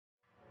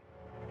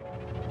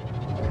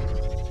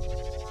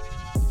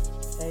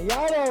And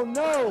y'all don't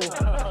know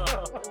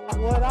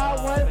what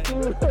I went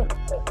through.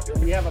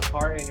 Do you have a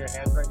card in your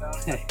hands right now?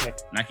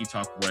 Nike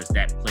Talk was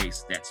that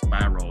place that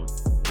spiraled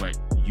what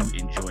you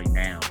enjoy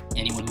now.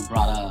 Anyone who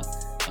brought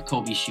a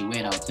Kobe shoe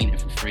in, I would clean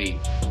it for free.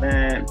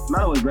 Man,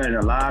 mine was better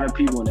than a lot of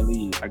people in the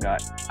league.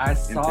 I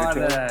saw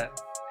my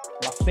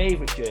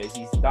favorite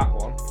jersey's that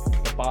one,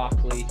 the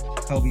Barkley.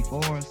 Kobe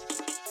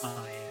 4s.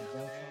 Oh, yeah.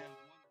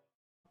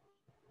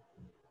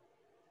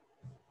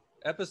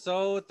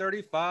 Episode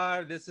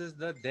 35. This is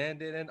the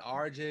Dandin and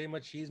RJ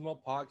Machismo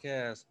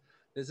podcast.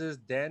 This is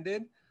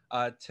Dandin.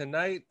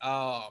 Tonight,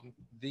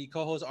 the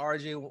co-host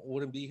RJ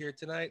wouldn't be here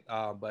tonight,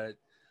 but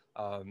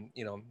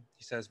he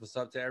says what's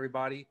up to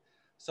everybody.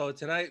 So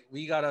tonight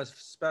we got a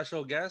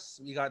special guest.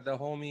 We got the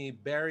homie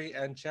Barry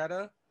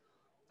Ancheta,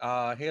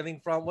 hailing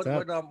from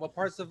what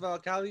parts of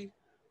Cali?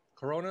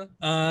 Corona?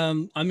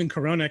 I'm in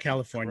Corona,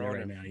 California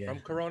right now. Yeah,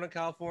 from Corona,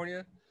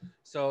 California.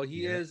 So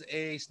he is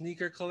a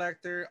sneaker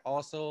collector,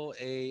 also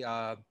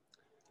a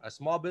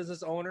small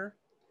business owner,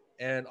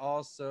 and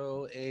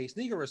also a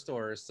sneaker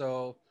restorer.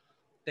 So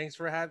thanks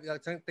for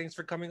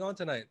coming on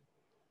tonight.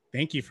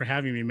 Thank you for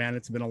having me, man.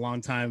 It's been a long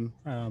time.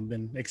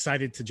 Been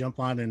excited to jump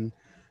on and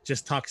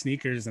just talk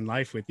sneakers and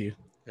life with you.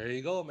 There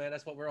you go, man.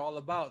 That's what we're all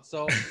about.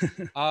 So,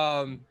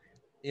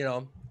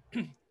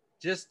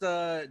 just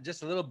a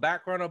little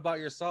background about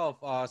yourself.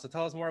 So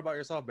tell us more about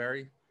yourself,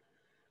 Barry.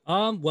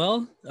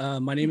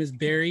 My name is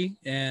Barry,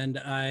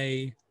 and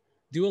I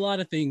do a lot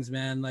of things,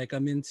 man. Like,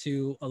 I'm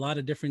into a lot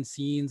of different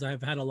scenes.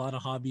 I've had a lot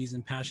of hobbies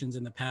and passions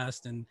in the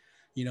past, and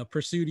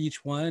pursued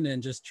each one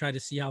and just try to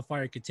see how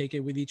far I could take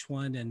it with each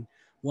one. And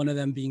one of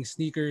them being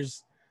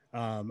sneakers.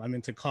 I'm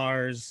into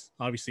cars,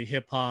 obviously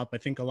hip hop. I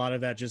think a lot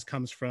of that just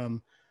comes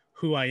from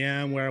who I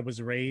am, where I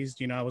was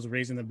raised. I was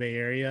raised in the Bay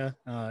Area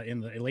in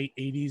the late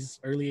 80s,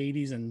 early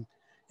 80s and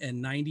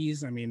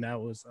 90s. I mean, it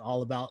was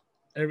all about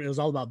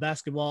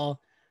basketball.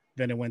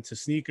 Then it went to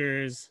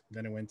sneakers,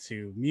 then it went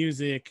to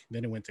music,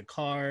 then it went to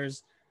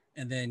cars,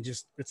 and then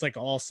just it's like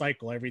all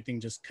cycle. Everything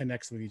just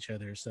connects with each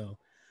other. So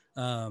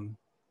I've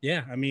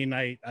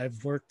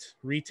worked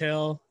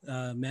retail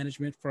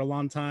management for a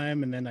long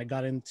time, and then I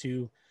got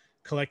into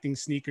collecting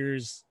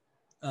sneakers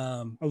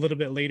a little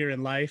bit later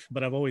in life,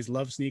 but I've always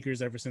loved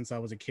sneakers ever since I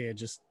was a kid.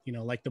 Just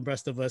like the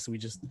rest of us,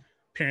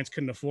 parents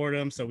couldn't afford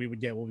them, so we would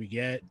get what we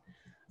get.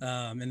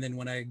 And then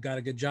when I got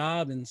a good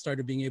job and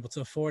started being able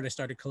to afford, I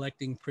started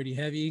collecting pretty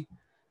heavy.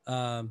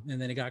 And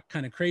then it got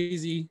kind of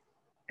crazy.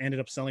 Ended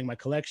up selling my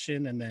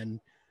collection and then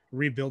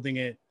rebuilding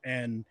it.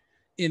 And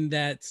in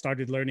that,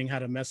 started learning how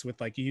to mess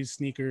with like used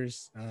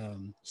sneakers.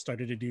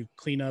 Started to do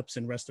cleanups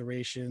and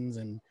restorations,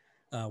 and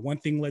one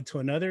thing led to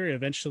another.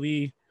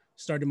 Eventually,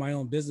 started my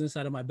own business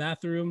out of my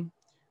bathroom.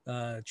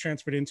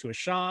 Transferred into a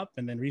shop,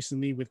 and then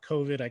recently with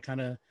COVID, I kind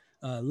of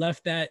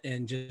left that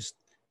and just.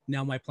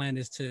 Now my plan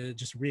is to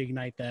just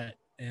reignite that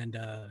and,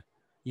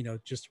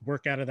 just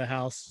work out of the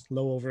house,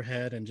 low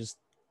overhead, and just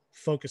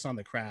focus on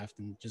the craft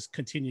and just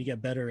continue to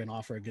get better and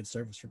offer a good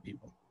service for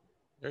people.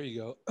 There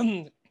you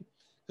go.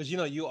 Because,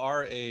 you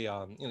are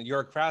you're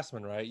a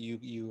craftsman, right?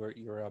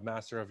 You're a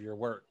master of your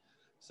work.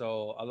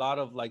 So a lot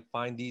of like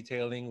fine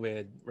detailing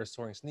with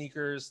restoring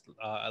sneakers,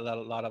 a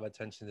lot of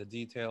attention to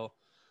detail.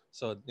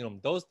 So,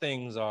 those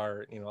things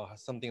are,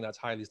 something that's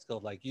highly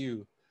skilled like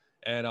you.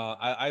 And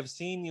I've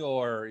seen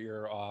your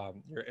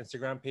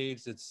Instagram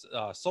page. It's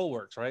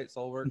Soulworks, right?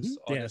 Soulworks.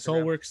 Mm-hmm. Yeah,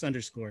 Soulworks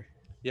 _.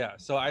 Yeah.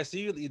 So I see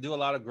you do a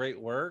lot of great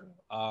work.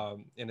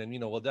 And then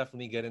we'll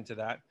definitely get into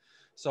that.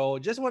 So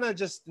just want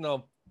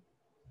to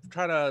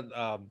try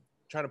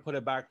to put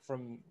it back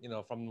from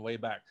way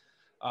back.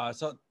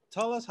 So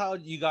tell us how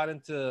you got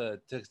into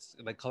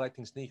like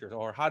collecting sneakers,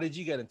 or how did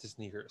you get into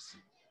sneakers?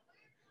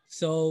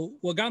 So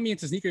what got me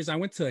into sneakers, I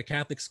went to a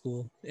Catholic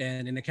school,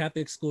 and in a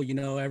Catholic school,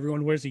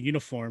 everyone wears a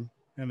uniform.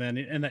 And then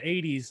in the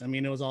 80s, I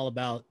mean, it was all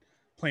about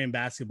playing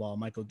basketball.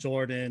 Michael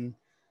Jordan,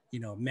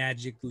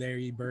 Magic,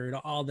 Larry Bird,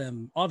 all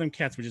them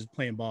cats were just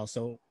playing ball.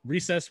 So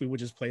recess, we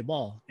would just play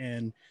ball.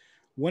 And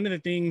one of the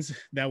things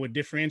that would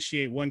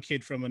differentiate one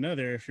kid from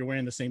another, if you're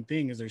wearing the same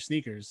thing, is their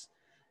sneakers.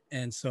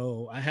 And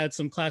so I had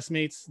some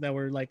classmates that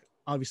were like,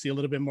 obviously a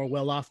little bit more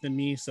well-off than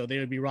me. So they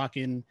would be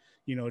rocking,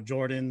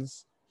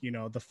 Jordans.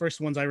 The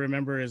first ones I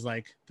remember is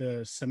like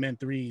the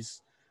cement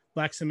threes,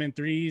 black cement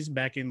threes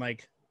back in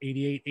like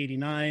 88,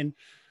 89.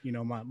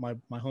 My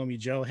homie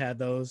Joe had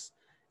those,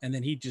 and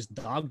then he just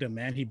dogged them,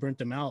 man. He burnt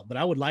them out, but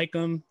I would like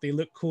them. They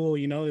look cool.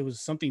 It was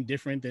something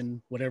different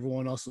than what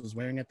everyone else was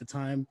wearing at the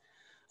time.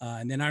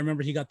 And then I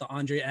remember he got the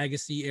Andre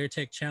Agassi Air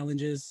Tech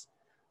Challenges,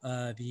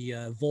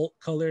 the Volt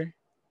color,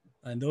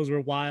 and those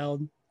were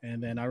wild.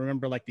 And then I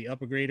remember like the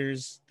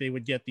upgraders, they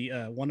would get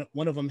the,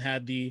 one of them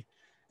had the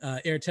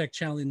Air Tech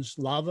Challenge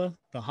Lava,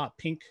 the hot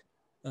pink,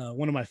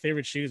 one of my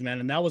favorite shoes, man.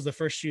 And that was the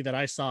first shoe that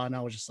I saw, and I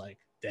was just like,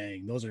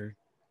 dang, those are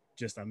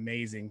just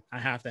amazing. I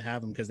have to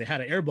have them because they had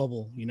an air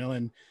bubble,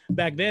 and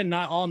back then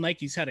not all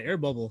Nikes had an air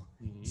bubble.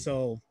 Mm-hmm.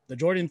 So the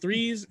Jordan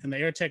 3s and the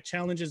Air Tech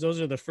Challenges, those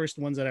are the first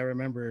ones that I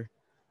remember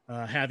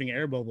having an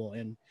air bubble.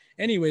 And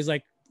anyways,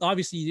 like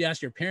obviously you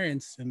ask your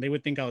parents and they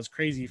would think I was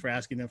crazy for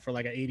asking them for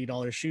like an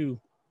 $80 shoe.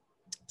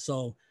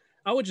 So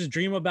I would just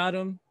dream about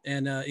them.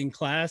 And in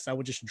class, I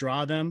would just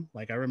draw them.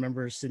 Like I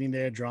remember sitting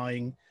there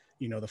drawing,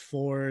 you know, the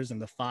 4s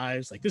and the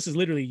 5s. Like this is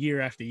literally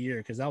year after year,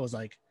 because that was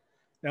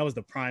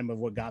the prime of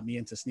what got me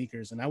into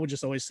sneakers. And I would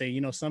just always say,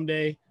 you know,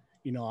 someday,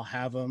 you know, I'll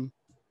have them.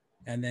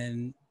 And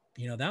then,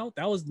 you know,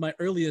 that was my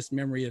earliest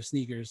memory of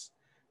sneakers.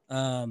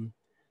 And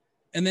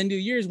then the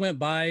years went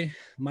by.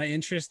 My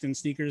interest in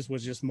sneakers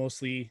was just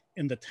mostly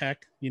in the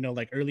tech, you know,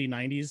 like early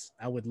 90s.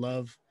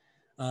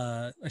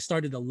 I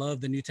started to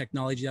love the new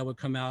technology that would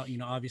come out. You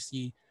know,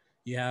 obviously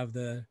you have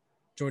the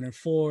Jordan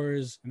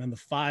 4s and then the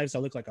 5s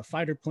that look like a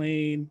fighter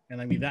plane. And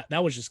I mean,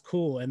 that was just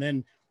cool. And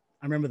then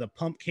I remember the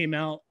pump came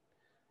out,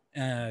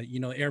 you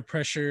know, air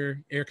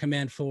pressure, air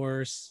command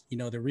force, you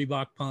know, the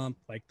Reebok pump.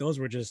 Like those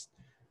were just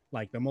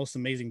like the most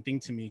amazing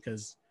thing to me,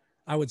 because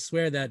I would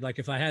swear that like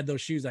if I had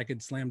those shoes, I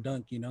could slam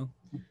dunk, you know,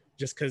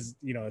 just because,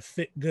 you know, it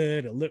fit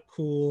good, it looked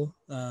cool.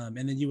 And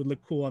then you would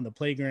look cool on the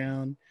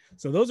playground.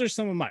 So those are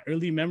some of my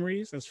early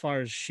memories as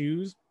far as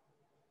shoes.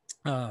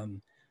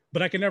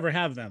 But I could never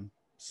have them.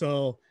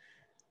 So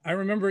I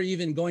remember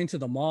even going to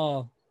the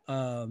mall,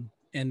 and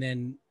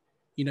then,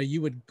 you know,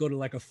 you would go to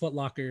like a Foot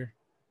Locker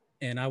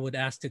and I would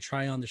ask to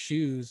try on the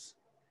shoes,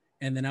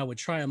 and then I would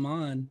try them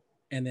on,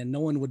 and then no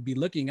one would be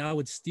looking. I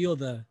would steal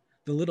the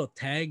little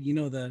tag, you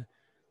know,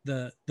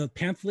 the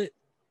pamphlet,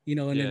 you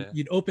know, and then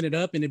you'd open it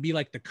up and it'd be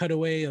like the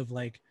cutaway of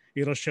like,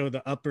 it'll show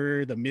the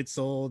upper, the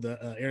midsole,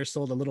 the air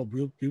sole, the little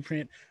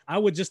blueprint. I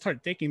would just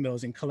start taking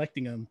those and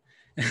collecting them.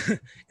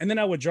 And then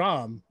I would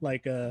draw them.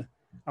 Like I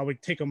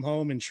would take them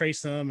home and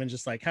trace them and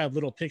just like have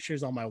little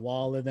pictures on my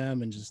wall of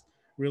them and just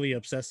really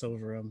obsess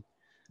over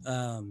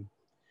them.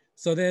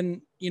 So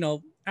then, you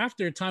know,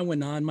 after time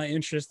went on, my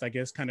interest, I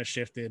guess, kind of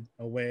shifted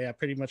away. I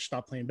pretty much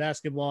stopped playing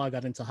basketball. I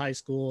got into high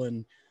school,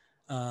 and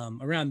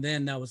around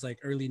then, that was like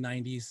early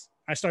 90s.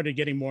 I started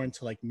getting more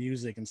into like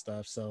music and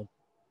stuff. So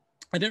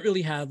I didn't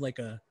really have like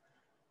a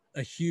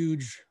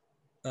huge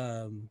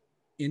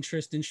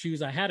interest in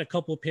shoes. I had a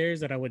couple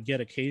pairs that I would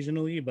get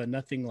occasionally, but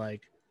nothing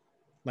like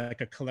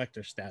a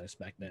collector status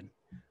back then.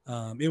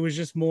 It was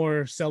just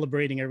more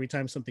celebrating every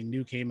time something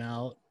new came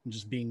out and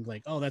just being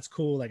like, oh, that's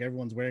cool, like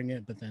everyone's wearing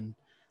it. But then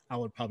I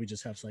would probably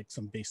just have like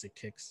some basic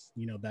kicks,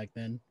 you know, back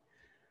then.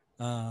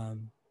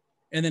 And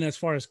then as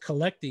far as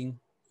collecting,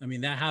 I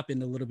mean, that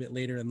happened a little bit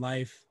later in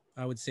life.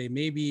 I would say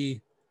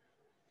maybe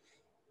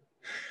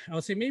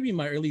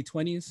my early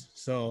 20s.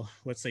 So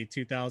let's say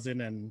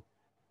 2000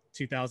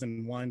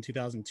 2001,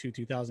 2002,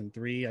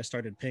 2003, I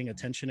started paying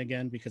attention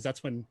again, because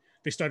that's when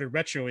they started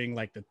retroing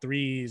like the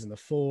 3s and the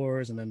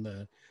 4s, and then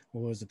the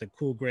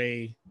cool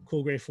gray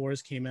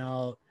 4s came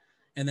out,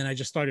 and then I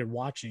just started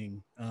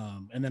watching,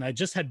 and then I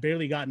just had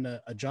barely gotten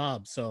a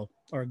job,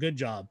 or a good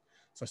job,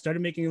 so I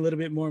started making a little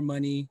bit more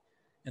money,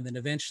 and then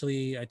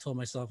eventually I told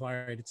myself, all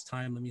right, it's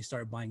time, let me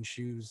start buying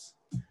shoes.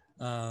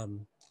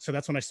 So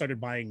that's when I started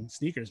buying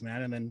sneakers,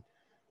 man, and then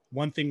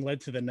one thing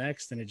led to the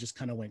next, and it just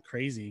kind of went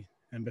crazy.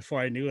 And before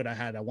I knew it,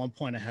 at one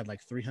point I had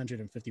like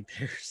 350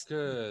 pairs.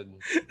 Good.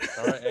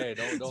 All right. Hey,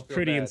 don't feel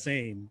pretty bad.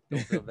 Insane.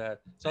 Don't feel bad.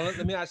 So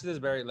let me ask you this,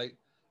 Barry. Like,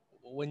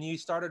 when you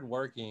started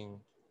working,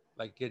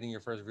 like getting your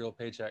first real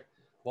paycheck,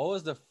 what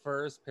was the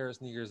first pair of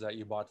sneakers that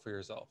you bought for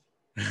yourself?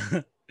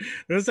 This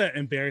is an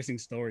embarrassing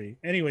story.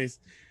 Anyways,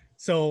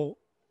 so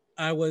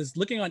I was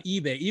looking on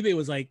eBay. eBay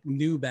was like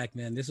new back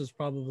then. This was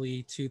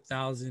probably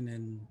 2000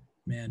 and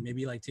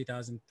maybe like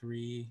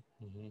 2003,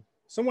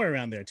 somewhere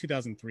around there,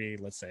 2003,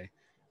 let's say.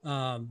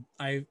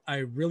 I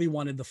really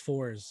wanted the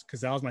 4s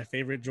because that was my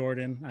favorite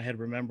Jordan. I had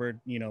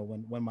remembered, you know,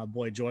 when my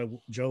boy Joe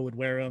would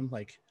wear them,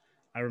 like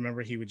I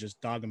remember he would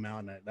just dog them out,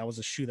 and that was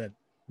a shoe that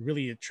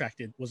really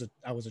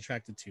I was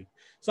attracted to.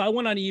 So I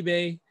went on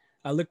eBay.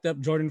 I looked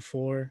up Jordan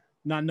 4,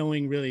 not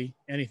knowing really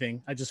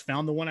anything. I just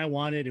found the one I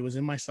wanted. It was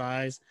in my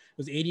size. It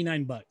was $89.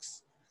 And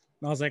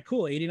I was like,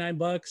 cool,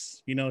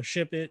 $89, you know,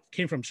 ship it.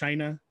 Came from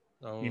China.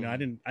 You know, I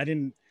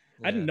didn't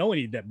know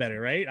any better,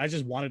 right? I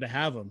just wanted to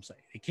have them. So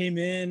it came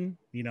in,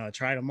 you know, I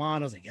tried them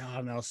on. I was like, yeah,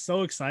 and I was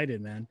so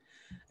excited, man.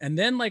 And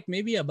then like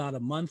maybe about a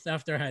month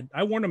after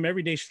I worn them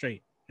every day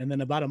straight. And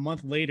then about a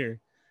month later,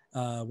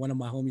 one of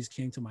my homies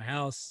came to my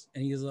house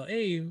and he was like,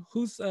 hey,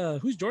 whose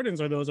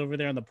Jordans are those over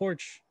there on the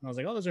porch? And I was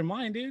like, oh, those are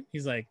mine, dude.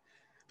 He's like,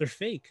 they're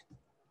fake.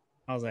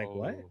 I was like,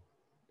 what?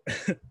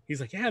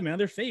 He's like, yeah, man,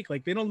 they're fake.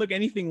 Like they don't look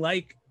anything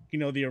like, you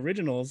know, the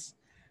originals.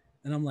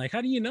 And I'm like, how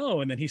do you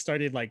know? And then he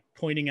started like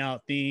pointing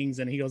out things,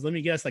 and he goes, let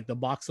me guess, like the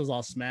box was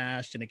all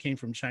smashed and it came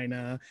from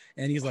China.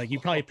 And he's like, you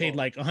probably paid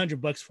like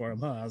 $100 for him,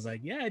 huh? I was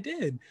like, yeah, I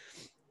did.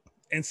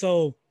 And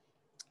so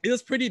it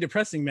was pretty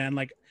depressing, man.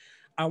 Like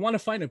I want to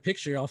find a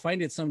picture. I'll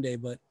find it someday.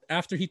 But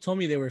after he told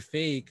me they were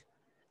fake,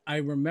 I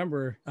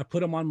remember I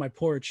put them on my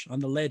porch on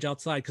the ledge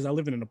outside because I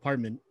live in an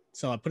apartment.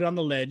 So I put it on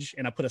the ledge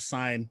and I put a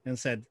sign and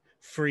said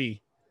free.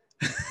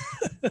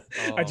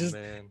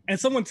 Man. And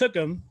someone took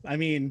them. I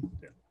mean,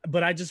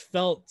 but I just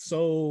felt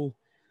so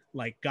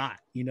like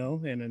you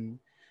know, and then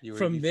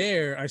from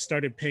there I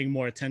started paying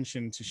more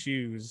attention to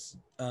shoes.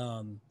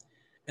 And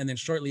then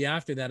shortly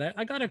after that,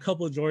 I got a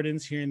couple of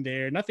Jordans here and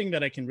there, nothing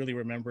that I can really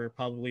remember,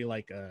 probably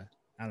like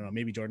I don't know,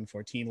 maybe Jordan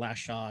 14 Last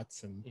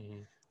Shots and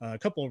a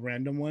couple of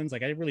random ones.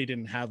 Like I really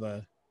didn't have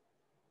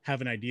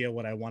an idea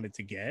what I wanted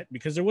to get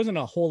because there wasn't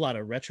a whole lot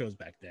of retros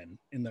back then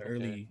in the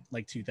early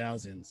like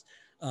 2000s.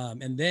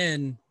 And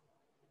then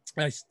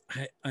I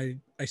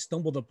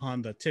stumbled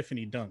upon the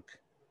Tiffany Dunk.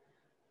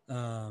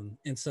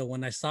 And so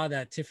when I saw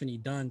that Tiffany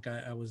Dunk,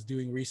 I was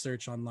doing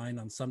research online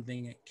on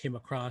something, it came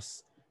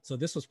across. So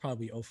this was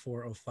probably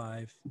 04,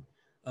 05.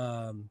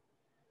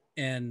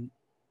 And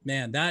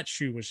man, that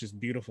shoe was just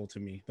beautiful to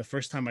me. The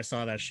first time I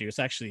saw that shoe, it's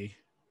actually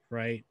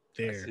right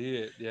there. I see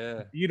it.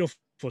 Yeah.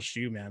 Beautiful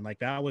shoe, man. Like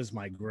that was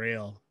my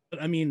grail.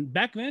 But I mean,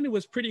 back then it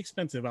was pretty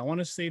expensive. I want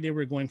to say they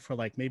were going for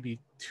like maybe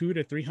 $200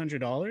 to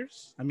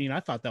 $300. I mean,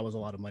 I thought that was a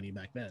lot of money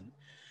back then.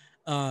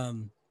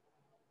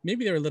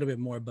 Maybe they were a little bit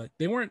more, but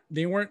they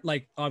weren't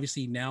like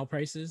obviously now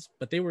prices,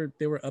 but they were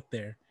up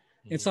there.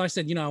 And so I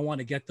said, I want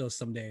to get those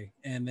someday.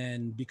 And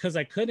then because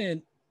I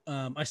couldn't,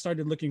 I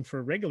started looking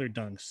for regular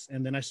dunks.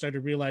 And then I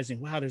started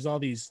realizing, wow, there's all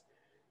these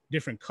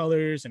different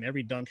colors and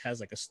every dunk has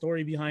like a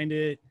story behind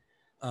it.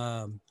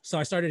 So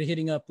I started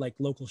hitting up like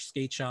local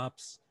skate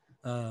shops.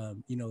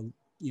 In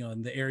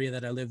the area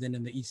that I lived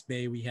in the East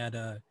Bay, we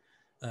had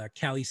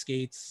Cali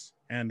Skates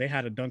and they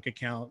had a dunk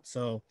account.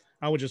 So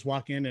I would just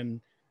walk in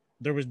and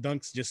there was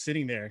dunks just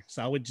sitting there.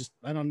 So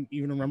I don't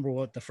even remember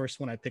what the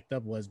first one I picked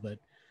up was, but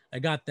I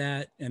got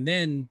that. And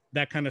then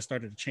that kind of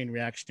started a chain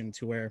reaction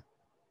to where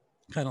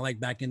kind of like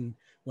back in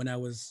when I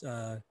was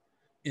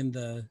in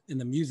the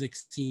music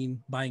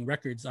scene buying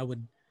records, I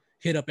would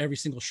hit up every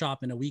single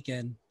shop in a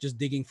weekend just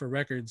digging for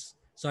records.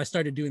 So I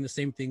started doing the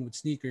same thing with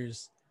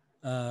sneakers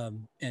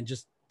and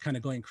just kind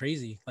of going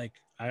crazy. Like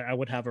I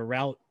would have a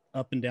route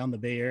up and down the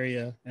Bay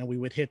Area and we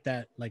would hit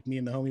that, like me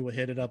and the homie would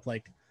hit it up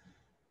like,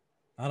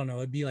 I don't know,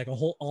 it'd be like a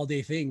whole all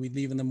day thing. We'd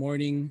leave in the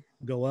morning,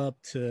 go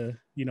up to,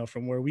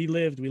 from where we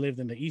lived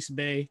in the East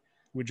Bay.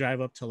 We'd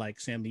drive up to like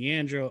San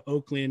Leandro,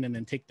 Oakland, and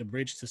then take the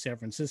bridge to San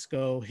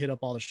Francisco, hit up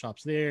all the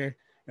shops there,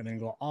 and then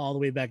go all the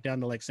way back down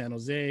to like San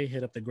Jose,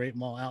 hit up the Great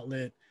Mall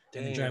Outlet,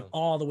 and then drive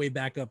all the way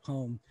back up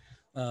home.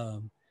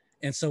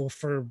 And so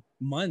for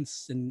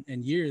months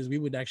and years, we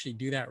would actually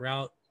do that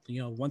route,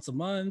 once a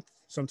month,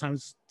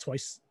 sometimes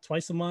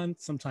twice a month,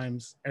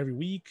 sometimes every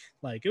week.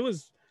 Like it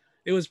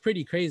was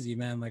pretty crazy,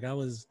 man. Like I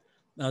was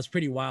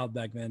pretty wild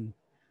back then.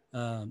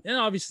 And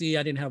obviously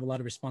I didn't have a lot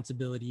of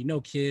responsibility, no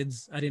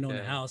kids. I didn't own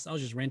a house. I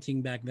was just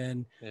renting back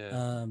then.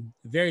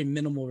 Very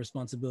minimal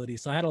responsibility.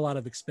 So I had a lot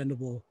of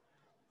expendable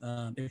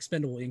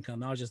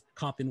income. I was just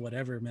copping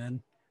whatever,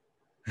 man.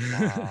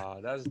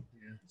 Wow,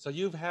 so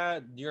you've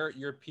had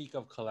your peak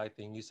of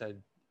collecting. You said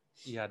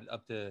you had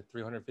up to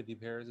 350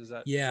 pairs. Is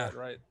that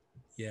right?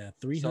 Yeah,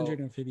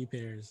 350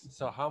 pairs.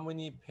 So how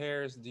many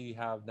pairs do you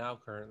have now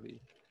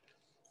currently?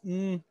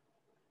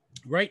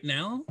 Right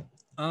now,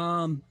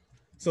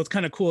 so it's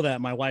kind of cool that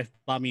my wife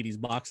bought me these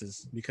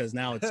boxes because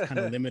now it's kind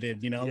of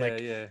limited,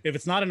 if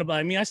it's not in a,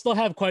 I mean, I still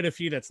have quite a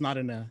few that's not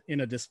in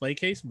a display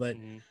case, but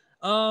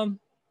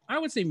I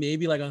would say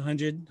maybe like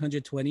 100,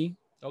 120.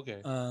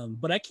 Okay.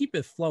 But I keep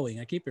it flowing.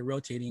 I keep it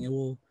rotating, and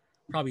we'll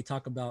probably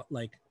talk about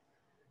like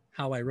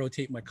how I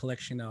rotate my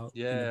collection out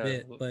in a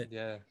bit. But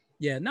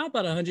yeah, now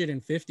about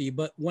 150.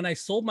 But when I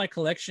sold my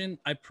collection,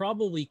 I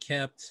probably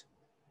kept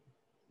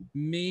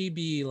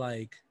maybe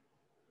like,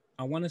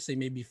 I want to say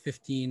maybe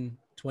 15,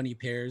 20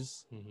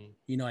 pairs.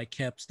 I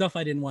kept stuff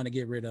I didn't want to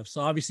get rid of.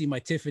 So obviously my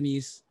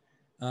Tiffany's,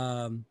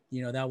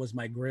 that was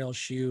my grail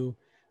shoe.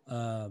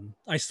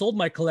 I sold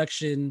my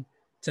collection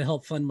to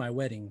help fund my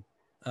wedding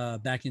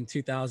back in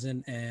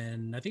 2000,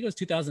 and I think it was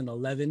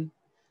 2011.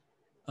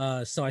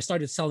 So I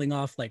started selling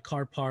off like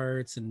car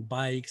parts and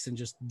bikes and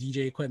just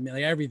DJ equipment,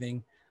 like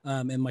everything.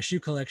 And my shoe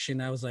collection,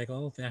 I was like,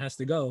 oh, that has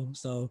to go.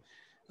 So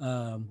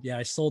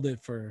I sold it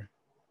for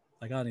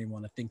like, I don't even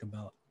want to think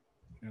about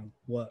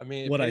what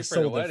I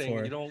sold it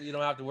for. You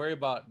don't have to worry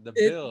about the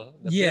bill.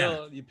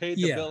 Bill, you paid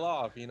the bill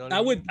off. You know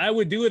what I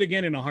would do it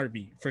again in a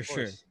heartbeat for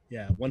sure.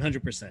 Yeah,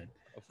 100%.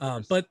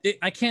 But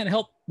I can't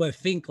help but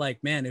think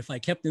like, man, if I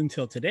kept them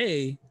till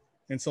today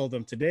and sold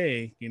them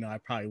today, I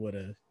probably would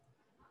have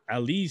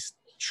at least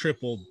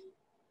tripled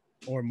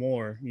or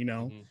more,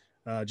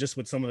 just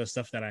with some of the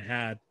stuff that I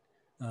had.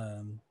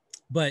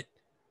 But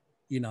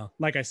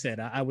like I said,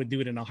 I would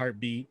do it in a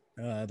heartbeat.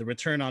 The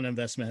return on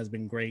investment has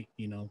been great.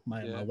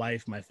 My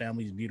wife, my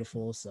family's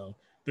beautiful. So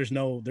there's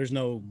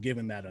no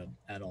giving that up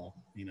at all.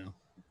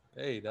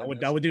 Hey,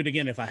 I would do it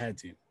again if I had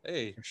to.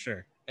 Hey, for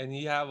sure. And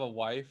you have a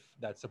wife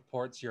that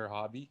supports your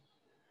hobby,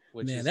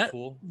 which is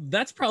cool.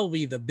 That's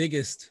probably the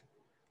biggest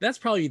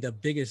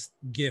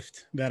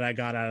gift that I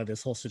got out of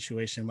this whole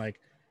situation. Like,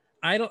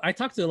 I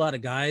talk to a lot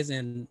of guys,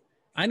 and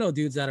I know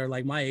dudes that are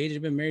like my age,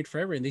 have been married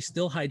forever, and they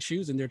still hide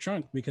shoes in their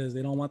trunk because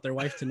they don't want their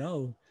wife to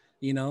know,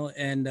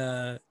 and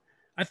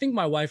I think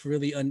my wife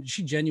really,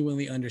 she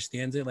genuinely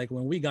understands it. Like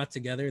when we got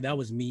together, that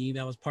was me,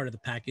 that was part of the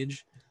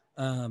package.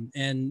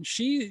 And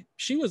she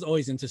was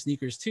always into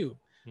sneakers too.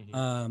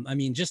 I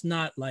mean, just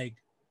not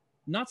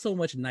so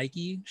much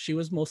Nike. She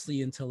was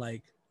mostly into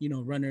like,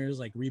 runners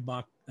like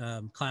Reebok,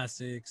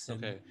 Classics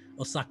and Okay.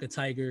 Osaka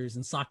Tigers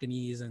and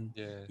Sauconys and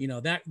Yeah.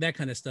 that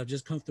kind of stuff.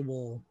 Just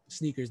comfortable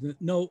sneakers.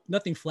 No,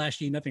 nothing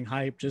flashy, nothing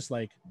hype. Just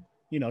like,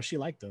 she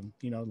liked them.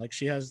 Like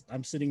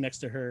I'm sitting next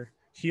to her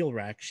heel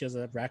rack. She has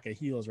a rack of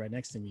heels right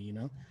next to me.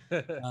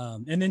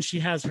 And then she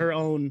has her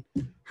own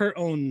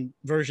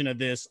version of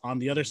this on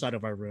the other side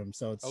of our room.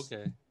 So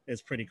Okay.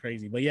 it's pretty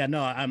crazy. But yeah,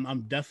 no,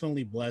 I'm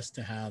definitely blessed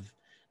to have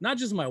not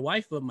just my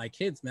wife but my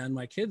kids, man.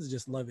 My kids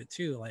just love it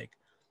too. Like,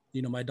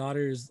 my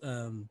daughter's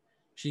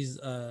she's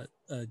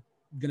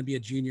gonna be a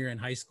junior in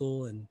high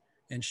school,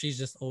 and she's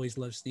just always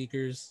loved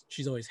sneakers.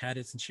 She's always had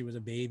it since she was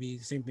a baby.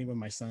 Same thing with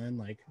my son.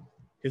 Like,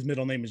 his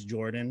middle name is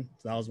Jordan.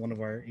 So that was one of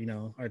our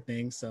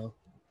things. So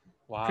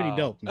pretty Wow.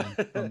 dope,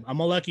 man. I'm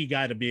a lucky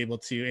guy to be able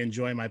to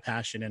enjoy my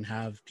passion and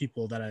have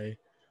people that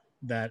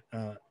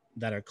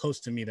are close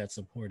to me that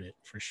support it,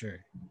 for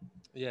sure.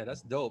 Yeah,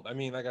 that's dope. I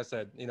mean, like I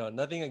said,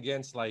 nothing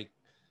against like,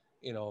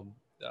 you know,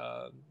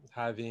 uh,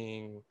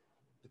 having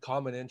the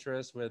common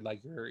interest with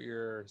like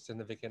your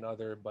significant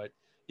other, but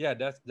yeah,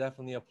 that's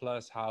definitely a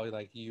plus. How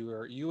like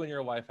you and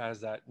your wife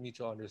has that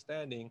mutual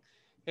understanding.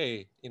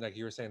 Hey, like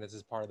you were saying, this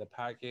is part of the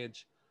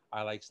package.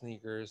 I like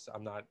sneakers.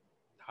 I'm not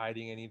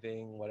hiding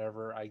anything.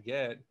 Whatever I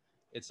get,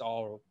 it's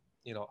all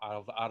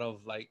out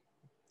of like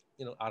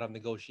out of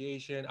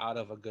negotiation, out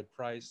of a good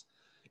price.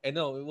 And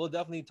no, we'll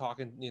definitely talk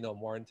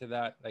more into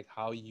that, like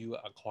how you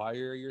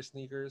acquire your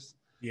sneakers.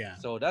 Yeah.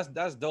 So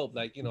that's dope.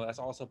 Like that's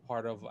also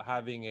part of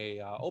having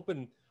a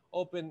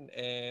open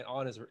and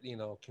honest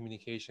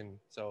communication.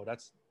 So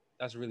that's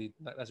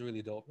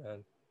really dope,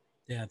 man.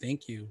 Yeah,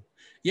 thank you.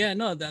 Yeah,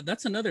 no,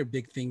 that's another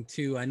big thing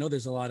too. I know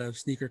there's a lot of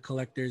sneaker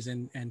collectors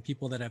and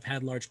people that have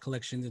had large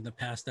collections in the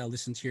past that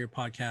listen to your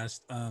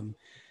podcast.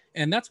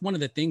 And that's one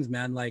of the things,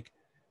 man. Like,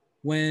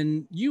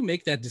 when you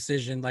make that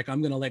decision, like,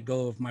 I'm gonna let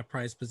go of my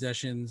prized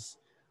possessions,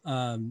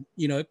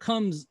 it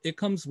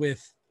comes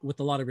with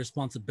a lot of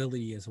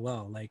responsibility as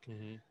well. Like,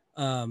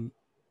 Mm-hmm. um,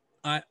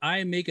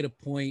 I make it a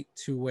point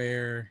to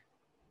where,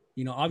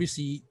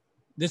 obviously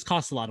this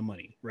costs a lot of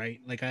money, right?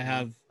 Like, I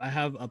have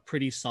a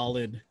pretty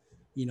solid,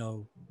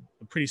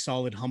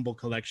 humble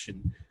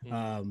collection.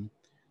 Mm-hmm.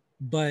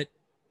 But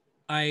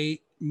I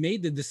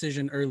made the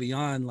decision early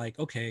on, like,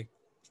 okay,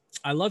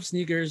 I love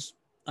sneakers.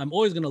 I'm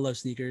always going to love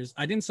sneakers.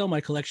 I didn't sell my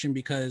collection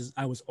because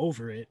I was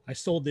over it. I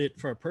sold it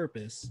for a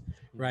purpose,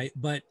 right?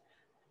 But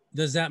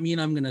does that mean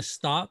I'm going to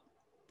stop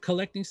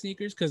collecting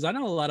sneakers? Because I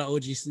know a lot of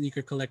OG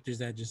sneaker collectors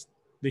that just,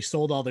 they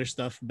sold all their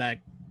stuff back,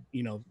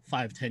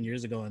 5-10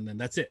 years ago, and then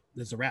that's it.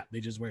 There's a wrap. They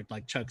just wear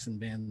like Chucks and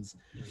Vans.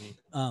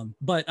 Mm-hmm.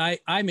 But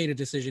I made a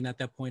decision at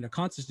that point, a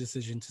conscious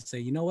decision, to say,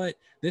 you know what,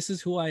 this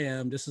is who I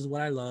am. This is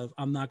what I love.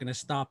 I'm not going to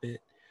stop it.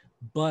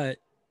 But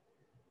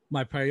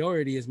my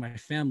priority is my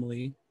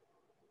family,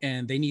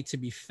 and they need to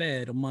be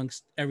fed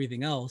amongst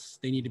everything else.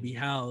 They need to be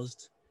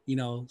housed,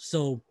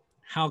 so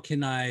how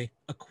can I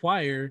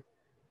acquire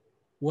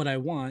what I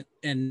want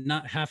and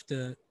not have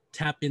to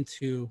tap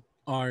into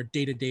our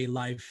day-to-day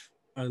life,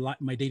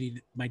 my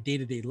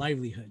day-to-day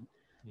livelihood,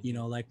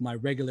 like my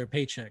regular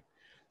paycheck.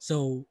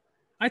 So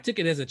I took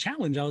it as a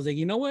challenge. I was like,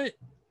 you know what,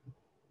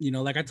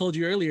 like I told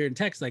you earlier in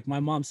text, like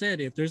my mom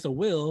said, if there's a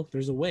will,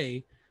 there's a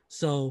way.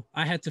 So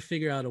I had to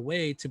figure out a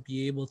way to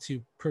be able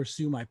to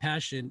pursue my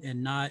passion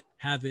and not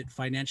have it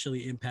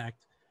financially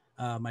impact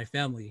my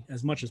family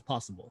as much as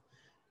possible.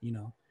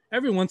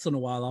 Every once in a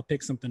while I'll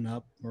pick something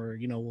up, or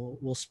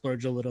we'll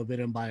splurge a little bit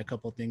and buy a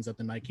couple things at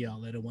the Nike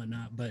outlet and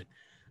whatnot. But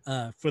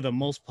for the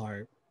most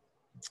part,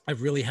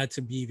 I've really had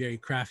to be very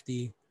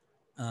crafty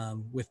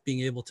with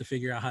being able to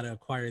figure out how to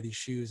acquire these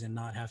shoes and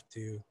not have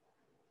to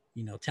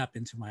tap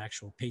into my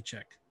actual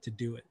paycheck to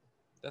do it.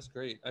 That's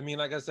great. I mean,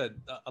 like I said,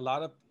 a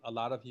lot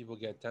of people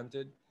get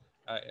tempted,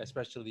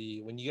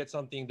 especially when you get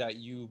something that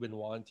you've been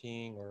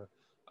wanting, or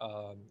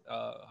a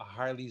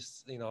highly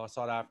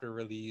sought after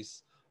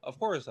release. Of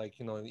course, like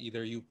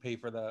either you pay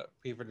for the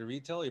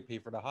retail, or you pay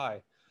for the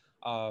high.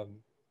 Um,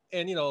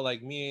 and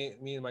like me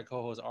and my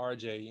co-host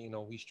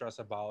RJ, we stress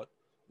about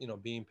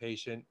being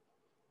patient,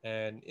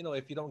 and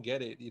if you don't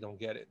get it, you don't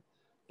get it.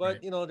 Right.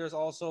 But there's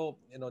also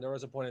there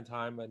was a point in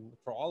time, and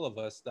for all of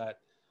us, that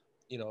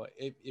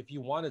if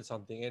you wanted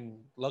something, and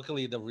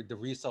luckily the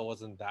resale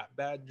wasn't that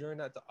bad during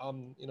that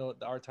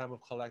our time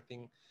of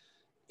collecting.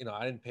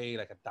 I didn't pay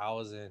like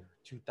 1,000 or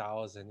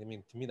 2,000. I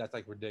mean, to me that's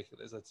like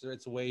ridiculous.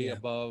 It's way Yeah.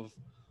 above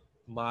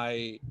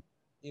my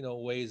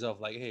ways of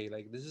like, hey,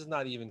 like this is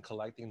not even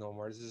collecting no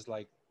more. This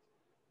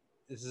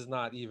is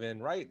not even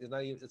right.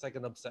 It's like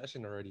an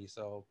obsession already.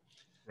 So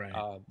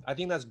Right. I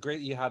think that's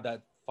great. You have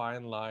that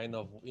fine line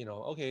of,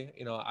 okay,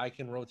 I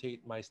can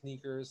rotate my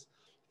sneakers.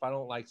 If I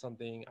don't like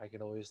something, I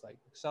can always like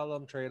sell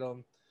them, trade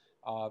them.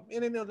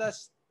 And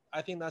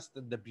I think that's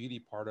the beauty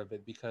part of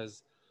it,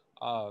 because,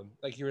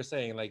 like you were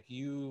saying, like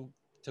you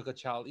took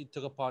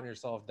upon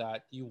yourself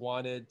that you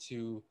wanted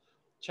to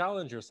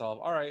challenge yourself.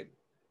 All right,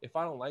 if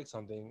I don't like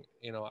something,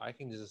 I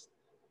can just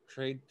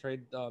trade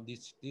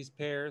these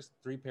pairs,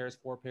 3 pairs,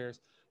 4 pairs,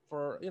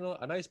 for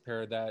a nice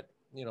pair that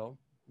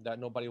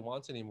nobody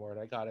wants anymore, and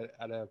I got it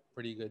at a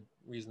pretty good,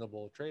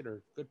 reasonable trade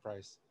or good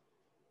price.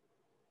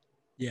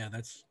 Yeah,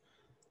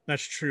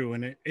 that's true.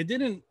 And it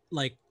didn't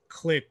like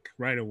click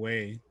right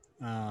away.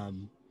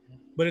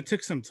 But it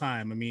took some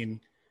time. I mean,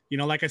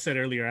 like I said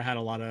earlier, I had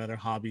a lot of other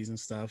hobbies and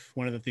stuff.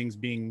 One of the things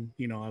being,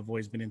 I've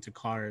always been into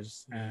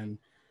cars, and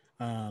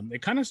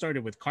it kind of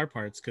started with car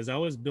parts because I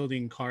was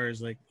building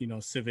cars like,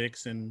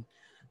 Civics,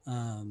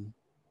 um,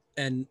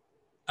 and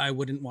I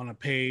wouldn't want to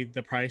pay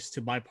the price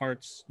to buy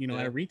parts,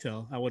 at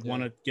retail. I would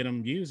want to get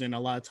them used, and a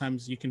lot of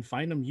times you can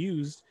find them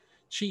used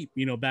cheap.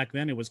 Back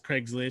then it was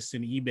Craigslist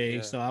and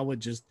eBay, so I would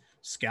just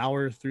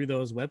scour through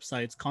those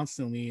websites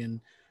constantly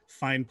and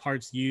find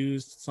parts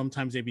used.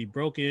 Sometimes they'd be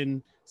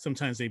broken,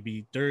 sometimes they'd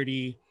be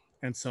dirty,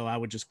 and so I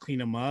would just clean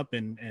them up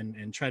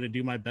and try to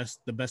do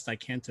the best I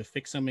can to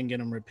fix them and get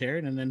them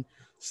repaired, and then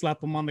slap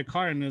them on the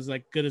car, and it was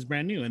like good as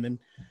brand new. And then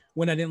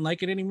when I didn't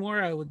like it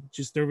anymore,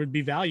 there would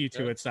be value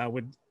to it, so I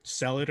would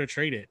sell it or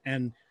trade it.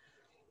 And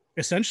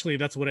essentially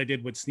that's what I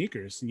did with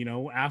sneakers.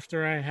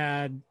 After I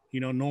had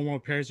normal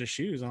pairs of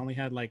shoes, I only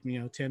had like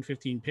 10,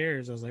 15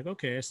 pairs. I was like,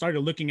 okay, I started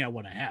looking at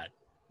what I had,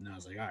 and I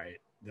was like, all right,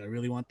 do I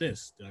really want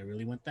this? Do I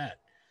really want that?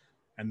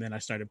 And then I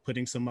started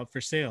putting some up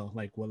for sale,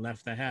 like what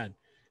left I had.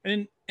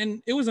 And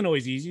it wasn't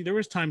always easy. There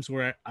was times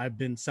where I've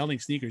been selling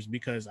sneakers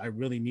because I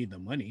really need the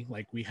money.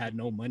 Like we had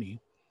no money,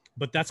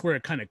 but that's where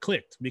it kind of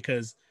clicked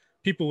because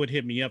people would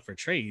hit me up for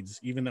trades,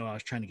 even though I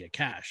was trying to get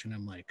cash. And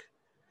I'm like,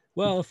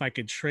 well, if I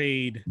could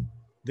trade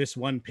this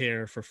one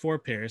pair for 4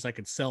 pairs, I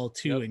could sell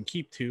 2 and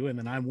keep 2, and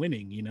then I'm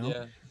winning,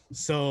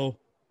 So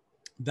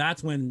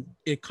that's when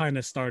it kind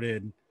of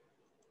started,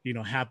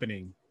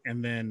 happening.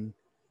 And then,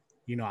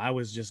 I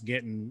was just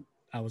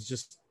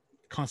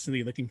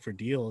constantly looking for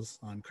deals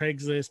on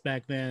Craigslist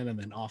back then, and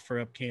then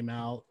OfferUp came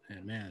out,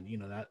 and man,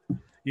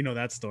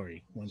 that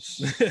story once.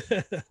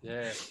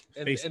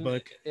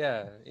 Facebook.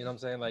 And I'm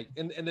saying, like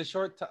in the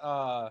short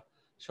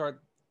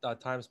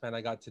time span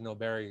I got to know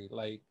Barry,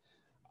 like,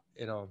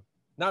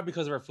 not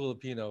because we're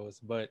Filipinos,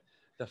 but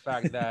the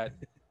fact that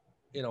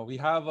we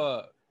have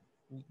a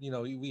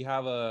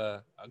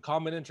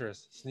common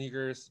interest,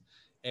 sneakers,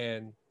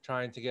 and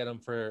trying to get them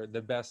for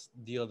the best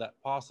deal that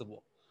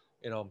possible.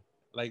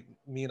 Like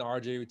me and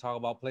RJ, we talk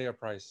about player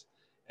price,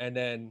 and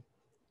then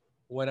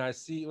when I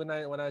see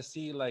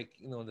like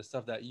the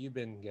stuff that you've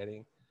been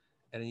getting,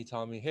 and then you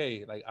tell me,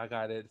 hey, like I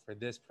got it for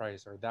this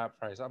price or that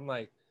price, I'm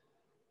like,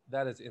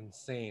 that is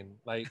insane.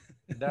 Like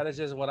that is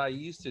just what I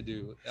used to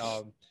do.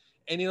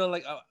 And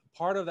like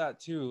part of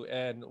that too,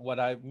 and what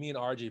me and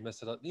RG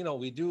miss it,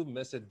 we do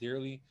miss it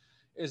dearly,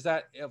 is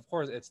that of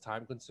course it's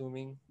time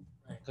consuming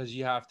because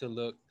you have to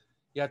look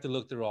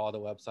through all the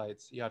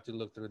websites, you have to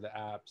look through the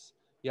apps,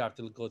 you have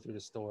to go through the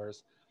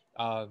stores.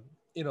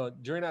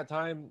 During that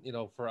time,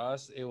 for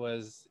us it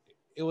was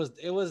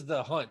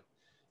the hunt,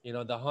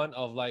 the hunt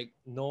of like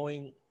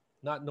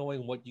not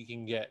knowing what you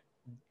can get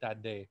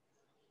that day.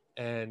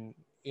 And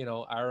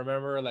I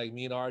remember like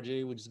me and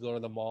RJ would just go to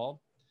the mall.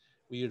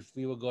 We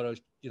would go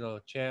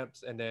to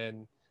Champs, and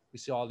then we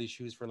see all these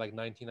shoes for like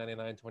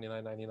 19.99,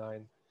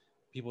 29.99.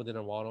 People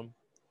didn't want them,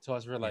 so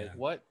us were like,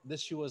 what?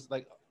 This shoe was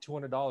like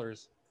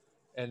 $200,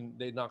 and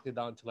they knocked it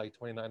down to like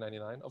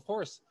 29.99. Of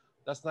course,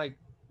 that's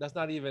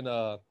not even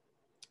no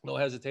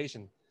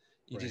hesitation.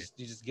 You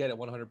just get it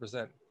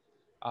 100%.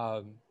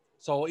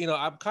 So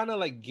I'm kind of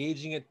like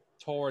gauging it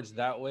towards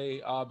that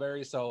way,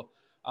 Barry. So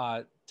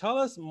tell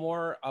us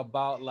more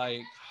about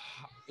like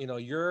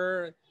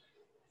your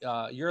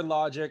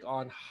logic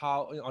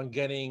on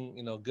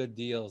getting good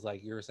deals,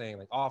 like you were saying,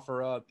 like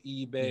OfferUp,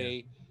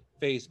 eBay,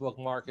 Facebook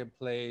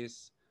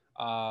Marketplace,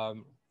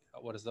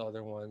 what is the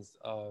other ones,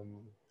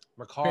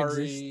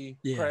 Mercari,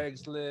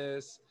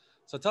 Craigslist.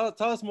 So tell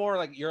us more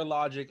like your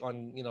logic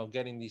on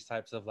getting these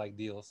types of like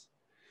deals.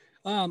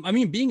 I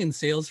mean, being in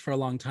sales for a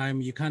long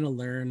time, you kind of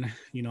learn,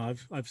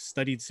 I've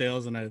studied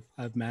sales, and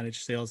I've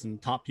managed sales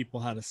and taught people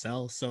how to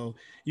sell. So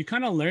you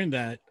kind of learn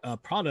that a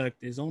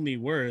product is only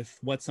worth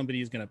what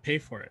somebody is going to pay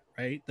for it,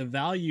 right? The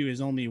value is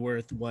only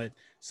worth what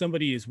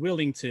somebody is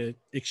willing to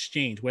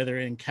exchange, whether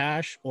in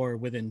cash or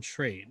within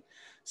trade.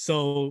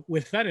 So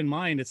with that in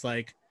mind, it's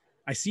like,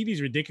 I see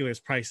these ridiculous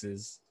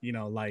prices,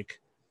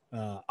 like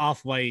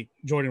off-white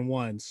Jordan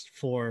 1s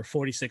for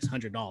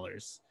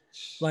 $4,600.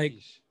 Like,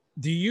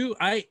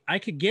 I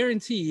could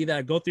guarantee that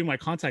I go through my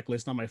contact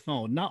list on my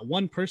phone, not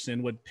one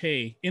person would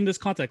pay in this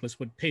contact list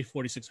would pay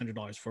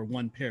 $4,600 for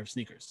one pair of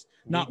sneakers.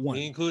 Not one.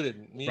 Me included.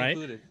 Right?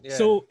 Included. Yeah.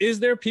 So is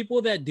there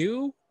people that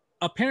do?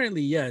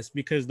 Apparently, yes,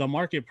 because the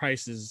market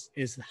price is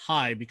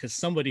high because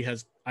somebody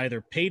has either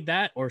paid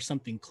that or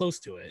something close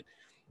to it.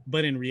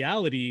 But in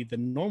reality, the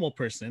normal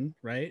person,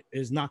 right,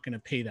 is not going to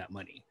pay that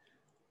money.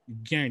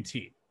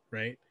 Guaranteed,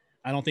 right?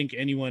 I don't think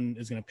anyone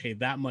is going to pay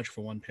that much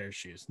for one pair of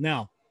shoes.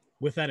 Now,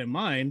 with that in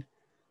mind,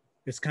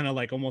 it's kind of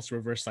like almost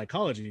reverse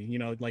psychology,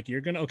 like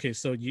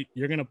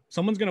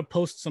someone's going to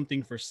post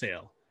something for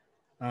sale.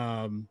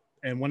 And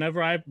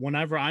whenever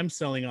I'm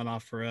selling on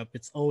OfferUp,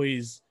 it's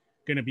always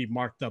going to be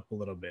marked up a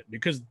little bit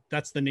because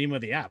that's the name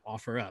of the app,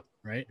 OfferUp,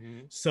 right?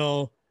 Mm-hmm.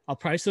 So I'll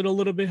price it a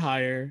little bit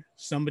higher.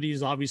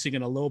 Somebody's obviously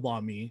going to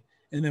lowball me,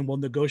 and then we'll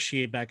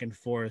negotiate back and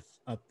forth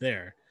up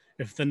there.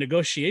 if the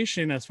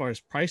negotiation as far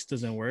as price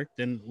doesn't work,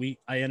 then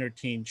I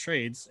entertain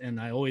trades, and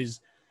I always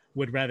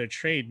would rather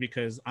trade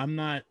because I'm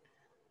not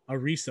a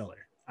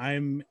reseller.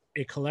 I'm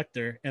a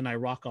collector and I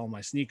rock all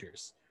my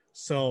sneakers.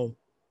 So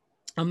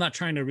I'm not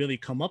trying to really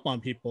come up on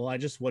people. I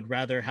just would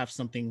rather have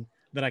something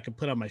that I could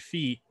put on my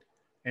feet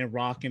and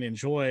rock and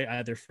enjoy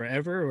either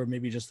forever or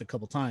maybe just a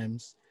couple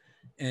times.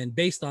 And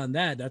based on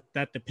that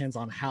depends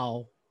on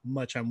how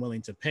much I'm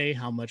willing to pay,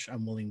 how much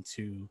I'm willing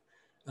to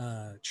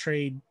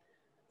trade.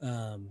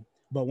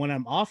 But when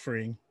I'm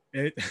offering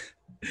it,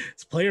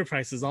 it's player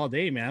prices all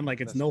day, man.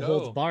 Like it's no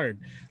holds barred.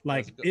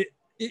 Like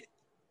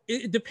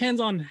it depends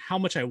on how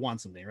much I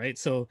want something, right?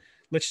 So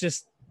let's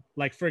just,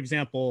 like, for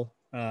example,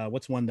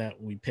 what's one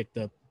that we picked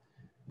up?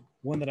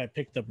 One that I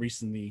picked up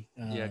recently.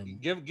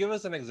 Give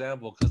us an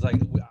example, because like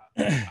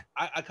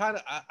I kind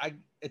of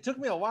it took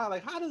me a while.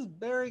 Like, how does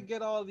Barry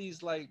get all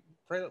these like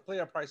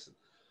player prices?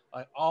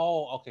 Like,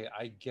 oh, okay,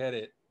 I get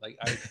it. Like,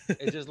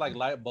 it's just like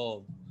light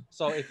bulb.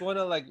 So if you want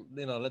to, like,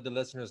 let the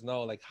listeners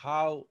know, like,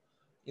 how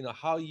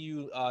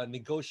you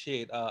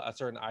negotiate a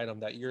certain item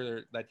that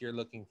you're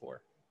looking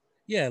for.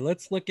 Yeah,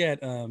 let's look at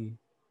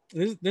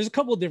there's a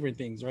couple of different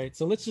things, right?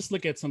 So let's just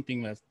look at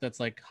something that's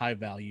like high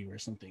value or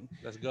something.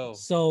 Let's go.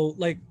 So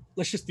like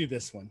let's just do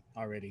this one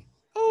already.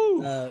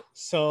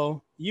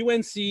 So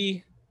UNC,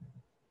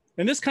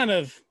 and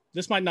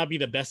this might not be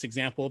the best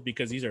example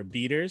because these are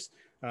beaters,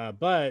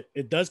 but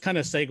it does kind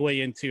of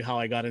segue into how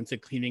I got into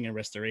cleaning and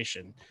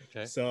restoration.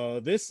 Okay.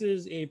 So this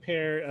is a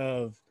pair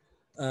of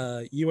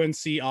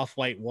UNC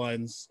off-white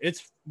ones.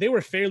 They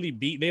were fairly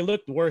beat. They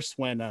looked worse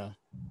when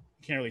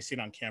can't really see it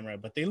on camera,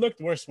 but they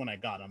looked worse when I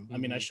got them. I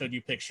mean, I showed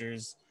you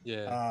pictures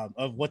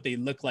of what they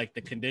look like,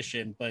 the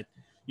condition, but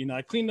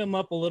I cleaned them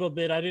up a little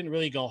bit. I didn't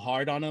really go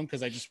hard on them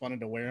because I just wanted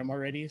to wear them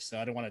already, so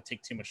I didn't want to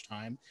take too much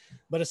time.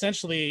 But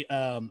essentially,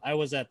 I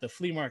was at the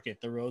flea market,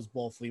 the Rose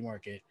Bowl flea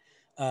market,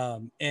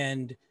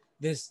 and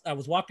I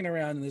was walking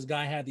around, and this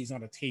guy had these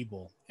on a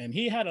table, and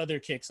he had other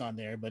kicks on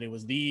there, but it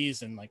was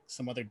these and like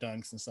some other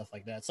dunks and stuff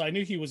like that. So I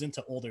knew he was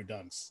into older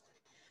dunks.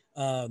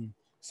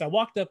 So I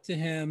walked up to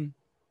him.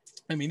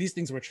 I mean, these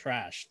things were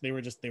trash. They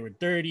were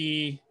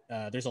dirty.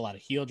 There's a lot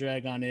of heel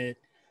drag on it.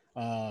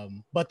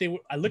 But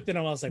I looked at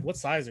them. I was like, what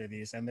size are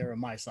these? And they were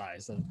my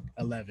size of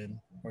 11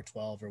 or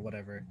 12 or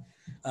whatever.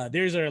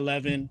 Theirs are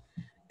 11.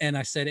 And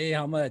I said, hey,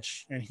 how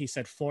much? And he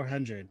said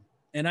 400.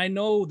 And I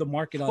know the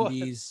market on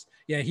these.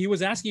 Yeah, he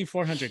was asking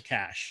 400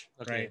 cash.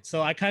 Okay. Right.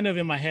 So I kind of,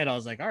 in my head, I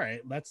was like, all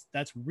right,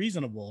 that's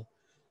reasonable.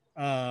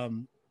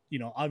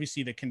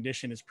 Obviously the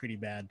condition is pretty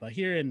bad, but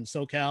here in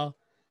SoCal,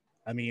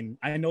 I mean,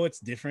 I know it's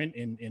different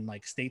in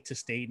like state to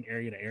state and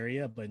area to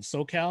area, but in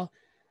SoCal,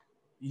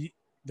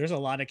 there's a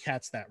lot of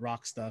cats that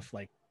rock stuff.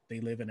 Like they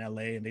live in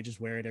LA and they just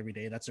wear it every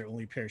day. That's their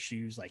only pair of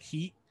shoes, like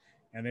Heat,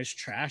 and it's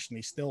trash and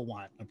they still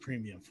want a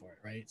premium for it,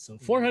 right? So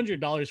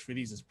 $400 for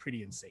these is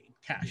pretty insane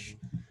cash.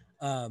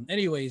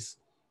 Anyways,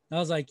 I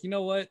was like, you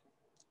know what?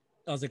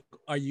 I was like,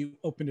 are you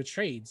open to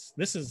trades?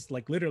 This is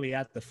like literally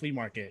at the flea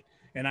market.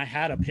 And I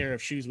had a pair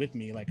of shoes with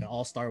me, like an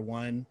All-Star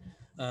one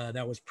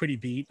that was pretty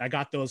beat. I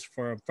got those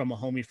from a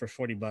homie for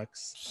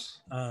 $40.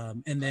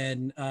 And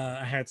then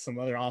I had some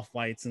other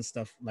off-whites and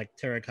stuff like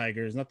Terra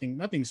Tigers,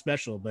 nothing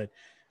special, but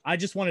I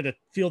just wanted to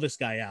feel this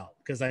guy out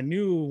because I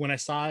knew when I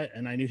saw it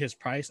and I knew his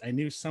price, I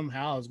knew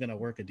somehow I was going to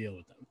work a deal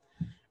with him.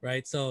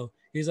 Right. So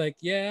he's like,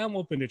 yeah, I'm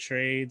open to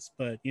trades,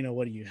 but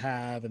what do you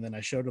have? And then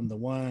I showed him the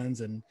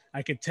ones, and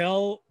I could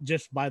tell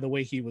just by the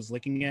way he was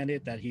looking at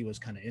it that he was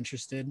kind of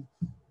interested,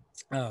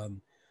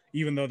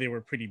 even though they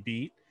were pretty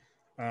beat,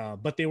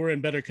 but they were in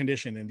better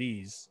condition than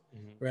these.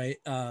 Right.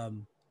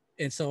 And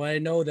so I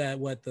know that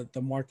what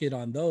the market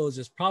on those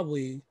is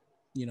probably,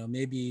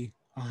 maybe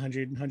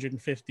 100,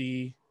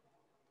 150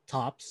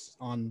 tops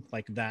on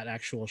like that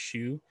actual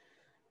shoe.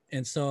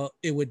 And so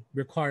it would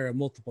require a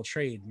multiple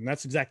trade. And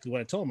that's exactly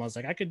what I told him. I was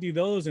like, I could do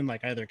those in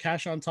like either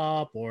cash on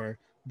top or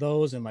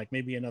those and like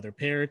maybe another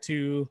pair or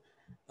two.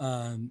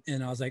 And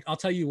I was like, I'll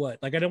tell you what,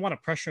 like, I didn't want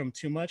to pressure him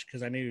too much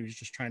because I knew he was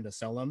just trying to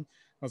sell them.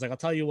 I was like, I'll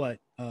tell you what,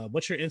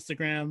 what's your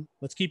Instagram?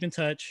 Let's keep in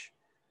touch.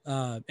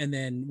 And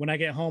then when I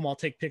get home, I'll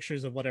take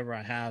pictures of whatever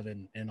I have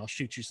and I'll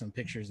shoot you some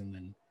pictures and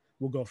then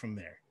we'll go from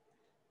there.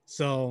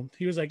 So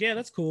he was like, yeah,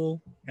 that's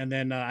cool. And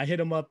then I hit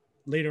him up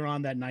later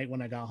on that night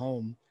when I got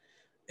home.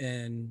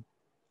 And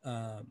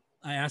I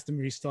asked him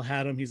if he still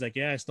had them. He's like,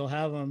 yeah, I still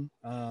have them.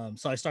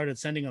 So I started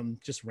sending him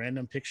just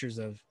random pictures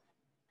of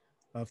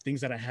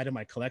things that I had in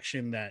my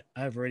collection that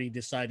I've already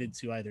decided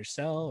to either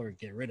sell or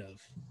get rid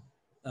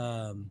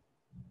of.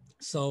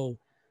 So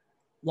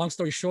long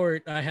story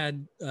short, I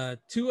had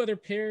two other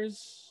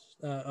pairs,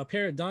 a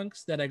pair of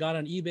dunks that I got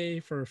on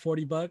eBay for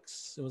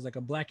 $40. It was like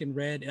a black and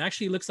red. It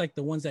actually looks like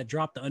the ones that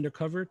dropped the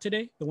undercover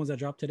today. The ones that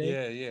dropped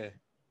today.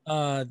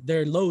 Yeah.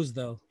 They're lows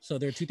though, so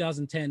they're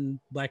 2010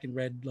 black and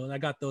red lows. I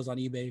got those on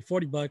eBay,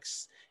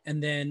 $40.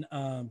 And then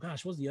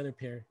gosh, what was the other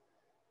pair?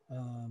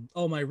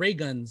 My Ray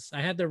Guns.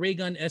 I had the Ray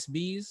Gun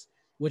SBs.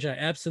 which I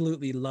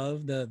absolutely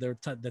love,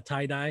 the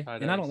tie dye,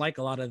 and I don't like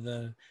a lot of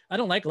the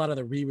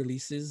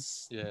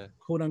re-releases, Yeah.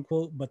 quote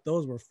unquote, but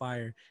those were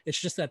fire. It's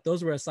just that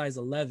those were a size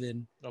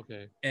 11,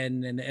 Okay.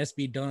 and then the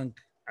SB Dunk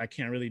I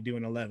can't really do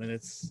an 11.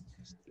 It's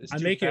I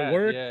too make fat, it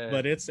work, yeah.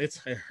 but it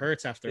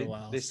hurts after a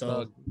while. They So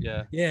snug,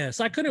 yeah. yeah,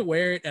 so I couldn't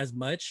wear it as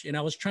much, and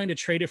I was trying to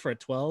trade it for a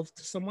 12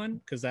 to someone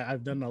because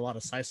I've done a lot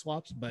of size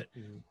swaps, but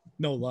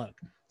no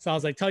luck. So I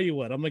was like, tell you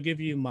what, I'm gonna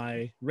give you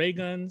my ray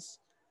guns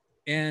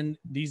and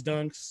these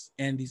dunks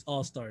and these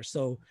all stars.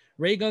 So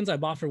ray guns I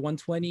bought for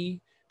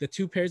 120. The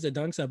two pairs of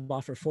dunks I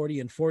bought for 40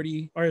 and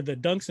 40, or the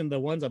dunks and the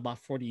ones I bought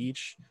 40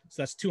 each.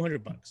 So that's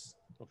 $200.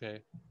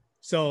 Okay.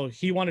 So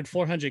he wanted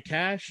 400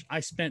 cash.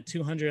 I spent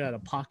 200 out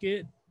of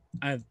pocket.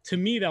 To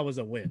me, that was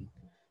a win.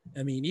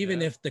 I mean,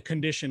 even if the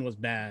condition was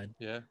bad.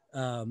 Yeah.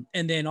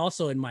 And then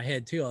also in my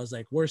head too, I was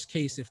like, worst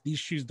case, if these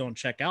shoes don't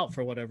check out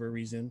for whatever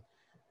reason,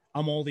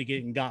 I'm only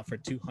getting got for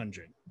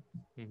 200,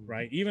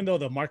 right? Even though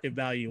the market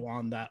value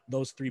on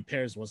those three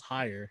pairs was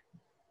higher,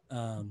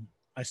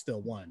 I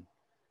still won.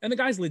 And the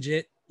guy's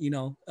legit, he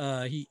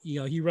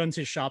runs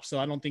his shop, so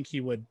I don't think he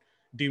would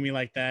do me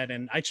like that.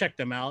 And I checked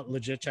them out,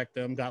 legit checked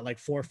them, got like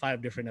 4 or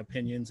 5 different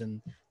opinions,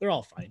 and they're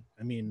all fine.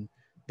 I mean,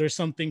 there's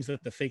some things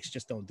that the fakes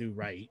just don't do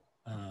right,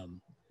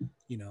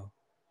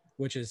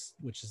 which is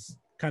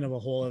kind of a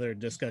whole other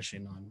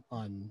discussion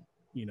on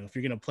if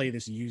you're gonna play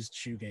this used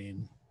shoe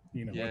game,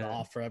 or the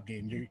offer up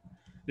game,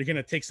 you're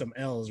gonna take some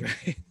L's,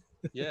 right?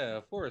 Yeah,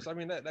 of course. I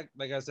mean,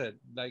 like I said,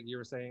 like you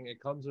were saying, it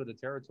comes with the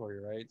territory,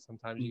 right?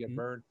 Sometimes you get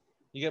burned.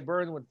 You get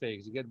burned with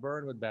fakes. You get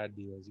burned with bad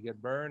deals. You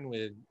get burned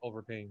with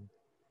overpaying.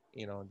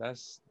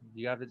 That's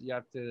you have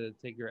to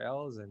take your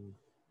L's and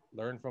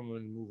learn from them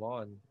and move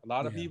on. A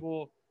lot of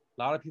people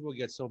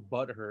get so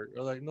butthurt.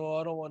 They're like, no,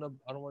 I don't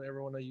want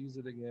everyone to use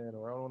it again,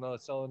 or I don't want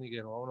to sell it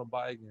again, or I want to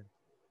buy again.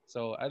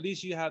 So at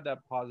least you have that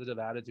positive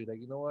attitude, like,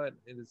 you know what,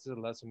 this is a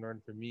lesson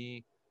learned for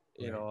me.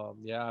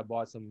 I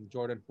bought some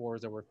Jordan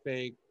 4s that were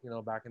fake,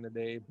 back in the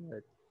day,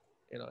 but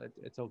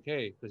it's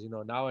okay because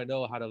now I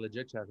know how to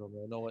legit check them.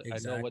 I know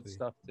what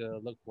stuff to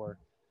look for.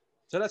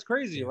 So that's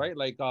crazy, right?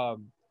 Like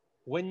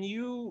when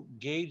you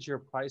gauge your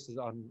prices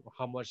on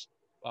how much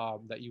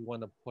that you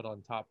want to put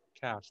on top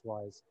cash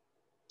wise,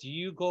 do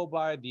you go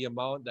by the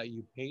amount that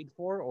you paid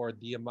for or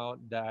the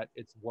amount that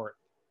it's worth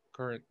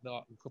current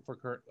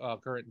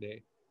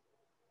day?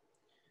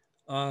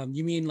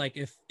 You mean like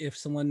if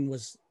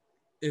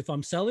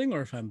I'm selling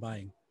or if I'm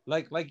buying?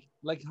 Like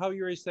how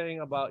you were saying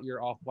about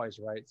your off price,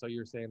 right? So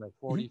you're saying like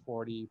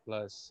 40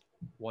 plus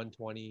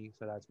 120,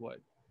 so that's what,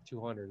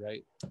 200,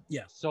 right?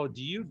 Yeah. So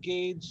do you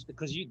gauge,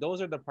 because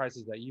those are the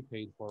prices that you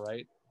paid for,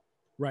 right?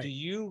 Right. Do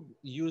you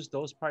use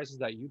those prices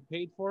that you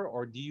paid for,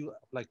 or do you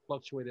like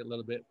fluctuate it a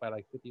little bit by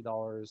like $50,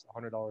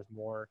 $100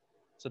 more,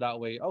 so that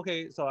way,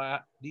 okay, so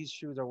these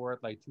shoes are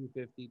worth like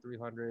 250,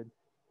 300,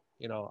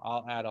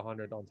 I'll add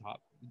 100 on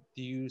top.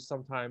 Do you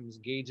sometimes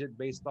gauge it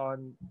based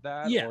on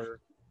that? Yeah. Or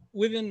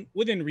within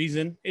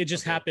reason. It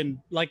just happened.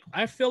 Like,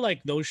 I feel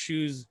like those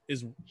shoes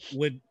is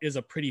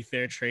a pretty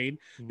fair trade,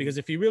 because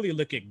if you really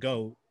look at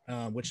GOAT,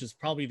 which is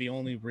probably the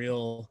only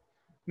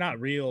not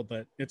real,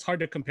 but it's hard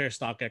to compare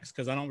StockX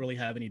because I don't really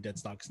have any dead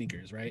stock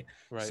sneakers, right?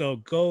 So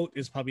GOAT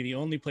is probably the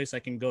only place I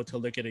can go to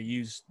look at a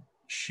used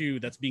shoe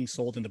that's being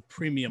sold in the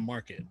premium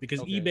market,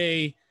 because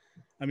eBay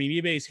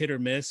is hit or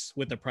miss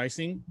with the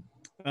pricing.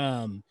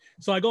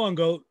 So I go on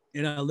GOAT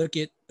and I look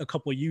at a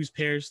couple used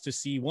pairs to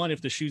see, one, if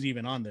the shoe's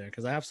even on there,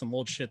 because I have some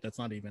old shit that's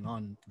not even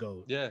on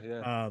GOAT.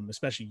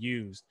 Especially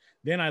used.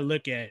 Then I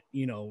look at,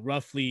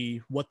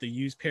 roughly what the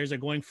used pairs are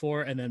going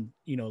for, and then,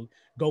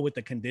 go with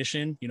the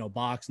condition,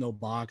 box, no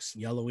box,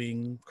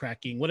 yellowing,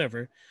 cracking,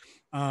 whatever.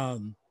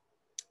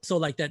 So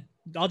like that,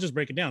 I'll just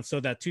break it down. So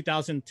that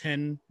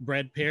 2010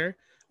 bread pair,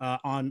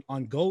 on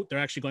GOAT, they're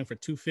actually going for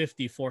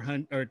 250,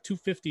 400, or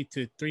 250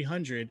 to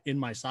 300 in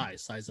my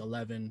size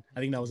 11. I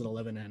think that was an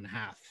 11 and a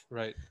half.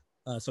 Right.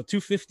 So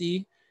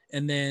 250,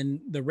 and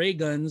then the ray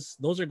guns,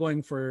 those are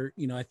going for,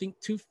 I think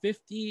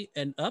 250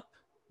 and up.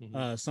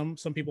 Some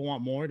people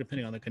want more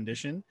depending on the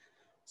condition.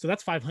 So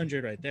that's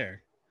 500 right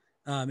there.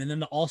 And then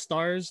the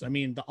all-stars,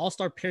 the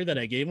all-star pair that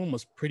I gave him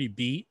was pretty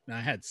beat.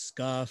 I had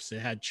scuffs, it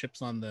had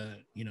chips on the,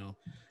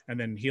 and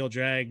then heel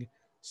drag.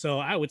 So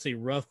I would say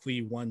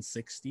roughly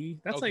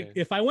 160. That's like,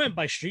 if I went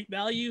by street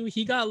value,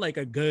 he got like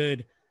a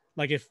good,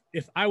 like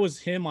if I was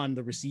him on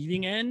the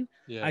receiving end,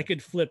 I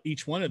could flip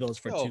each one of those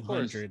for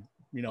 200,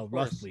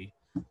 roughly.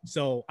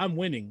 So I'm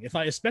winning.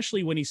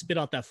 Especially when he spit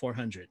out that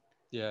 400.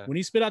 Yeah. When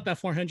he spit out that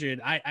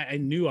 400, I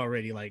knew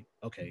already, like,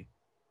 okay,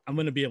 I'm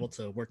going to be able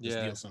to work this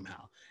deal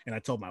somehow. And I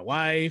told my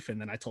wife,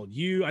 and then I told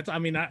you. I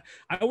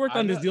worked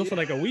on this deal for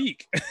like a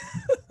week.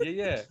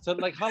 So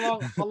like, how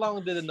long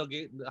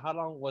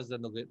was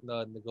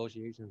the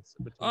negotiations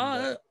between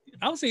I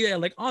would say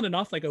like on and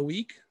off, like a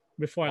week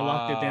before I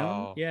locked it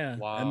down.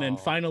 And then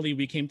finally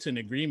we came to an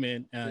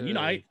agreement.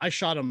 I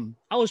shot him.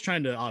 I was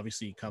trying to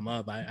obviously come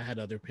up. I had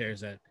other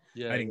pairs that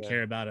I didn't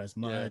care about as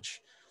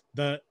much.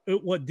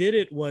 What did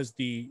it was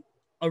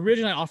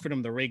originally I offered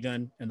him the ray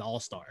gun and the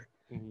all-star.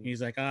 Mhm.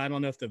 He's like, I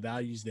don't know if the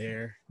value's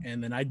there.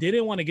 And then I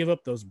didn't want to give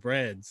up those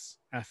breads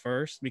at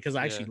first because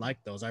I actually Yeah.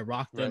 liked those. I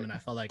rocked them Right. and I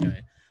felt like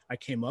I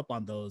came up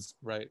on those.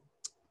 Right.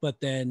 But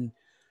then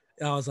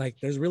I was like,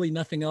 there's really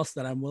nothing else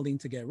that I'm willing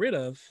to get rid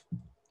of.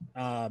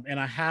 And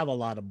I have a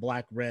lot of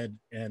black, red,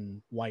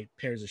 and white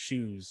pairs of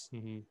shoes.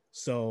 Mhm.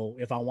 So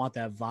if I want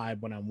that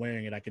vibe when I'm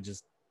wearing it, I could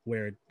just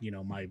wear,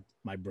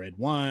 my bread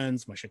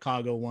ones, my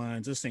Chicago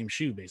ones, the same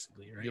shoe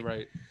basically, right? You're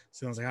right.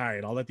 So I was like, all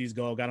right, I'll let these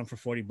go. Got them for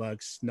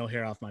 $40, no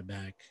hair off my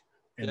back,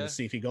 and Yeah. we'll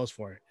see if he goes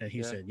for it. And he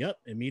Yeah. said,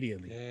 yep,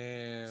 immediately.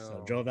 Damn.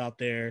 So drove out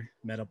there,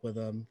 met up with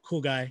him.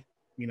 Cool guy,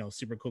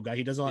 super cool guy.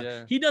 He does a lot.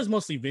 Yeah. He does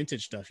mostly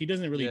vintage stuff. He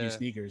doesn't really do Yeah.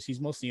 sneakers.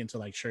 He's mostly into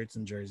like shirts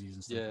and jerseys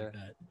and stuff Yeah. like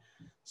that.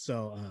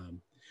 So,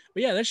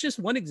 but yeah, that's just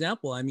one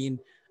example. I mean,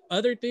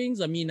 other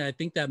things, I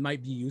think that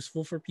might be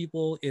useful for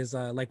people is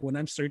like when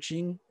I'm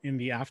searching in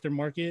the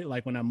aftermarket,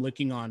 like when I'm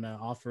looking on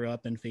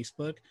OfferUp and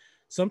Facebook,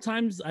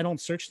 sometimes I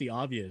don't search the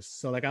obvious.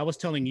 So like I was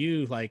telling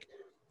you, like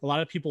a lot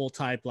of people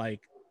type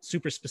like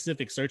super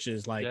specific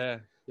searches like Yeah.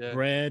 Yeah.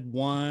 bread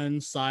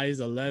 1,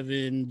 size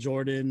 11,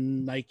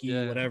 Jordan, Nike,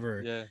 Yeah.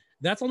 whatever. Yeah.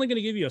 That's only going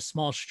to give you a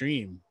small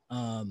stream.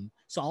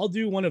 So I'll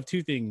do one of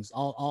two things.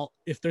 I'll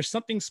if there's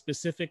something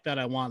specific that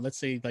I want, let's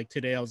say like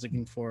today I was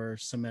looking for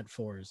cement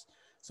 4s.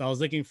 So I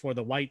was looking for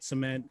the white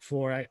cement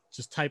 4. I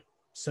just type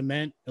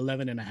cement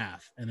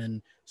 11.5 and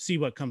then see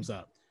what comes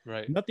up.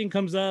 Right. Nothing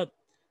comes up,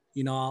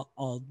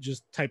 I'll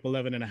just type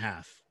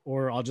 11.5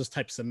 or I'll just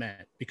type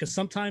cement because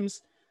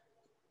sometimes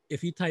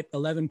if you type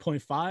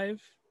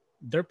 11.5,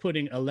 they're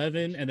putting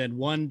 11 and then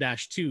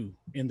 1-2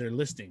 in their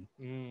listing.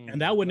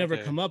 And that would never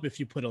come up if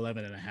you put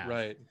 11.5.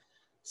 Right.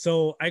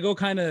 So I go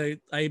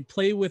I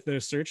play with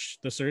the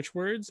search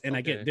words and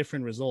I get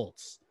different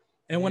results.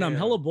 And when I'm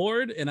hella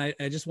bored and I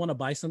just want to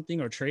buy something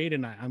or trade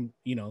and I'm,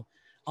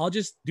 I'll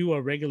just do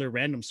a regular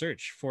random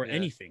search for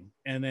anything.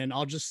 And then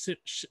I'll just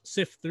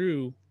sift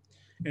through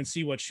and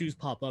see what shoes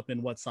pop up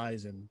in what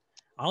size. And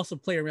I also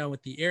play around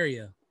with the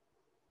area.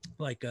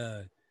 Like,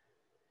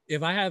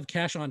 if I have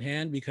cash on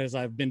hand because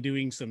I've been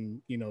doing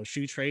some,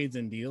 shoe trades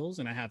and deals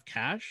and I have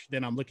cash,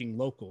 then I'm looking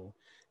local.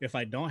 If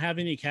I don't have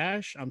any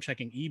cash, I'm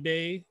checking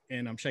eBay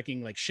and I'm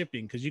checking like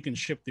shipping because you can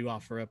ship through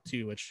OfferUp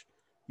too, which,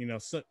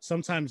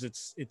 sometimes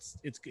it's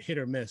hit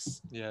or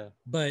miss. Yeah.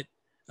 But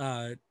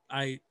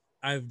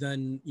I've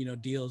done,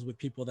 deals with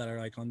people that are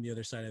like on the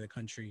other side of the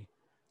country.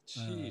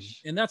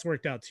 And that's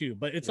worked out too.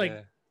 But it's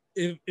like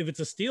if it's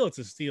a steal, it's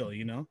a steal,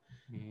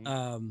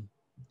 Mm-hmm.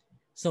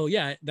 So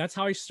yeah, that's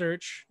how I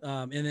search.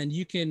 And then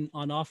you can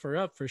on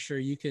OfferUp for sure.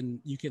 You can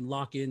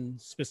lock in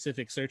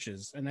specific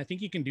searches, and I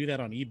think you can do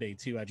that on eBay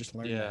too. I just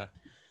learned that.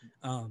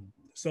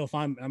 So if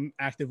I'm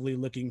actively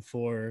looking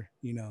for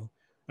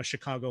a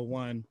Chicago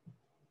 1,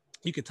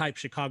 you could type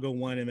Chicago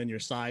 1 and then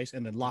your size,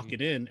 and then lock it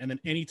in, and then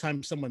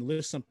anytime someone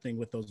lists something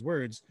with those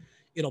words,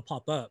 it'll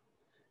pop up.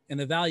 And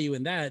the value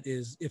in that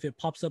is if it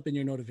pops up in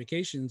your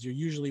notifications, you're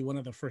usually one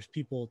of the first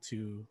people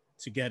to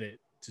get it,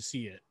 to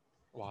see it.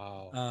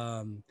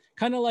 Wow.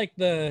 Kind of like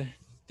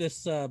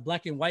this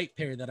black and white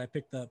pair that I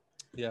picked up.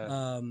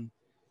 Yeah.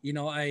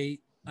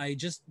 I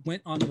just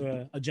went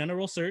on a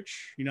general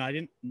search.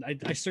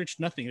 I searched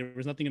nothing. There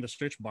was nothing in the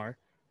search bar,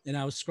 and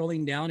I was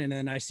scrolling down, and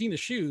then I seen the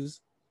shoes,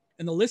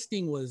 and the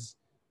listing was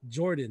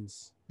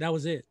Jordans. That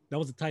was it. That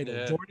was the title,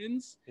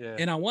 Jordans. Yeah.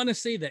 And I want to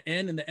say the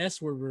N and the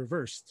S were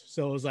reversed,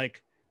 so it was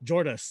like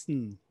Jordas.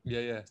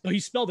 Yeah. So he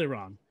spelled it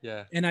wrong.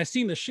 Yeah. And I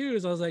seen the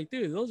shoes. I was like,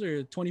 dude, those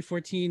are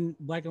 2014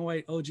 black and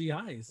white OG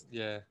highs.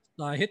 Yeah.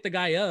 So I hit the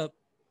guy up,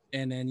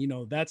 and then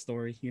that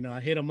story. I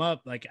hit him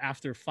up like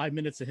after 5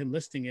 minutes of him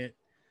listing it,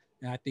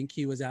 and I think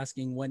he was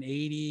asking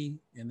 180,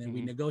 and then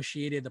we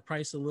negotiated the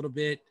price a little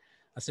bit.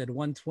 I said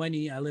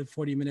 120. I live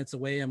 40 minutes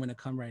away. I'm gonna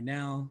come right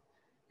now.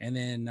 And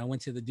then I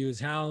went to the dude's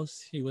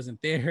house. He wasn't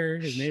there.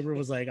 His neighbor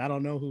was like, I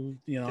don't know who.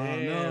 I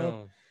don't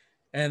know.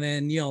 And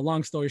then,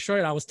 long story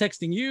short, I was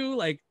texting you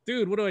like,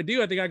 dude, what do I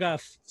do? I think I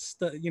got,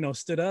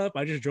 stood up.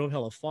 I just drove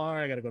hella far.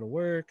 I got to go to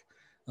work.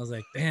 I was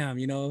like, damn,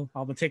 I'm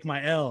going to take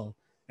my L.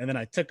 And then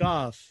I took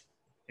off.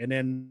 And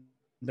then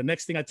the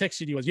next thing I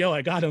texted you was, yo,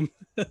 I got him.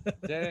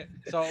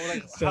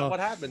 So what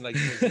happened? Like,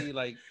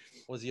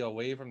 was he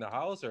away from the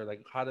house or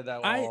like, how did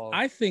that all?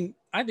 I think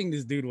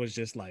this dude was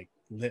just like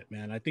lit,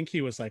 man. I think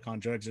he was like on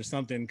drugs or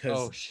something.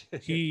 Cause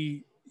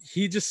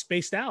he just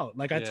spaced out.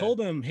 Like I told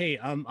him, hey,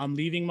 I'm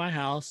leaving my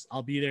house.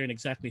 I'll be there in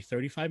exactly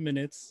 35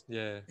 minutes.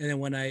 Yeah. And then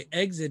when I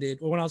exited,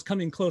 or when I was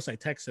coming close, I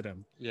texted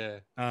him. Yeah.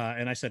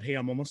 And I said, hey,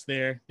 I'm almost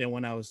there. Then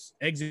when I was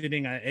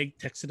exiting, I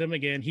texted him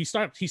again. He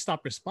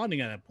stopped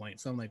responding at that point.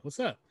 So I'm like, what's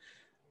up?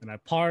 And I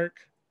park,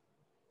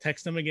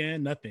 text him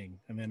again, nothing.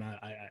 And then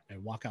I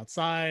walk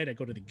outside. I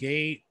go to the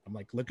gate. I'm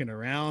like looking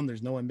around.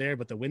 There's no one there,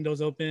 but the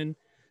window's open.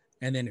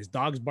 And then his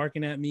dog's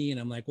barking at me.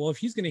 And I'm like, well, if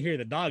he's going to hear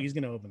the dog, he's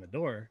going to open the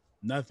door.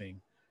 Nothing.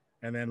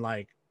 And then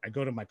like I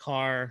go to my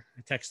car,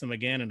 I text him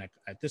again, and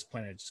at this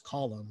point I just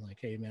call him like,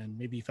 hey man,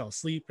 maybe he fell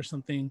asleep or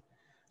something.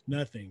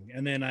 Nothing.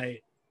 And then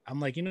I'm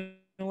like, you know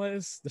what,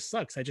 this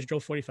sucks. I just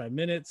drove 45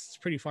 minutes. It's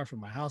pretty far from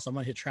my house. I'm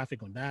gonna hit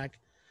traffic going back.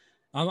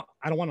 I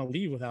don't want to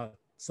leave without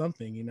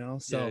something,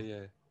 So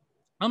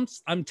I'm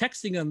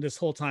texting him this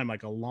whole time,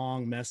 like a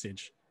long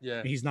message. Yeah.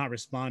 And he's not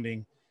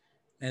responding.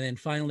 And then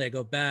finally I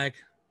go back.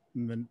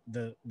 And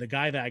the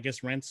guy that I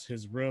guess rents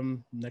his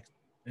room next,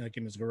 like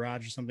in his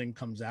garage or something,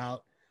 comes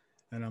out.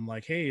 And I'm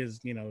like, hey, is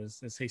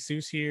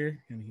Jesus here?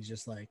 And he's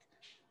just like,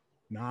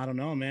 no, I don't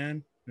know,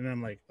 man. And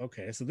I'm like,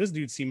 okay, so this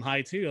dude seemed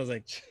high too. I was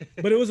like,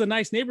 but it was a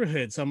nice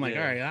neighborhood. So I'm like,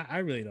 Yeah. all right, I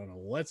really don't know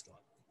what's going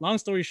on. Long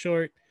story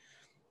short,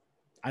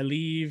 I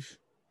leave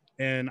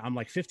and I'm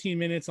like 15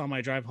 minutes on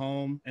my drive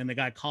home. And the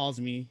guy calls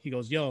me. He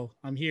goes, yo,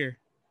 I'm here.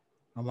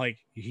 I'm like,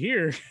 you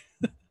here?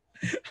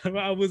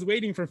 I was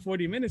waiting for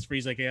 40 minutes for.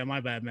 He's like, yeah, my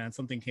bad, man.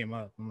 Something came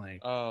up. I'm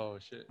like, Oh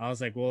shit. I was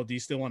like, well, do you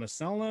still want to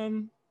sell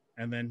them?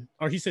 And then,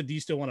 or he said, do you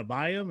still want to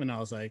buy them? And I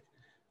was like,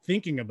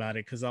 thinking about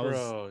it because I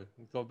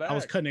go back.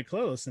 was cutting it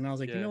close. And I was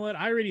like, Yeah. you know what?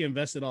 I already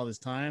invested all this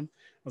time.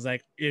 I was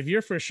like, if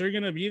you're for sure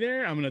going to be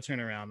there, I'm going to turn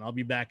around. I'll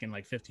be back in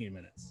like 15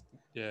 minutes.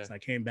 Yeah. So I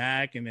came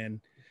back and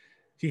then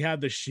he had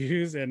the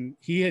shoes and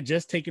he had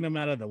just taken them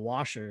out of the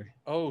washer.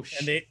 Oh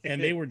shit. And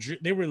they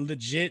were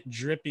legit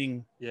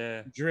dripping.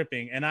 Yeah.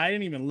 And I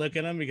didn't even look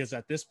at them because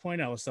at this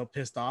point I was so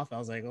pissed off. I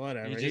was like,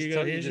 whatever. You Here just, you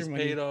go. you Here's just your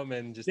money. paid them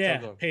and just Yeah,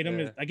 took them. paid him.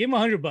 Yeah. I gave him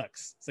 $100.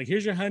 It's like,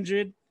 here's your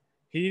 100.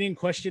 He didn't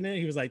question it.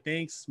 He was like,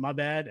 thanks, my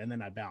bad. And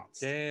then I bounced.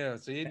 Damn.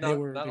 So you And not they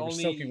were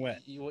only soaking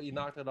wet. You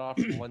knocked it off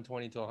from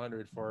 120 to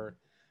 100 for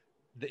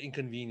the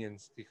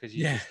inconvenience because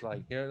you Yeah. just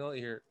like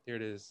here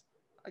it is.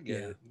 I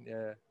get it.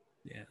 Yeah.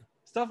 Yeah.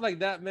 Stuff like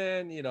that,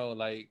 man. You know,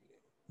 like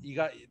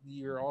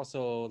you're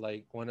also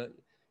like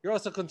you're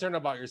also concerned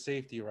about your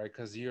safety, right?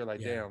 Because you're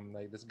like, Yeah. damn,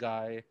 like this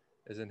guy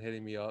isn't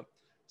hitting me up.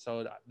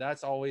 So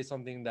that's always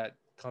something that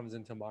comes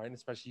into mind,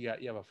 especially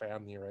you have a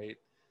family, right?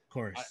 Of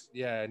course.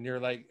 Yeah, and you're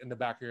like in the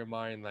back of your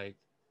mind, like,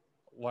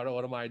 what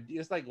am I?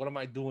 It's like, what am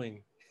I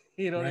doing?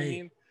 You know what I Right.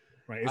 mean?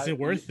 Right. Is it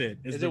worth it?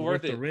 Is it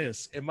worth the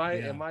risk? Am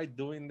I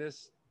doing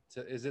this?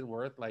 Is it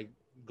worth like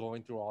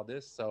going through all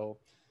this? So,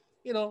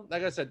 you know,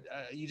 like I said,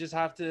 you just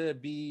have to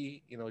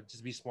be,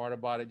 just be smart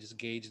about it. Just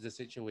gauge the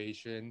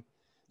situation.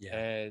 Yeah.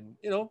 And,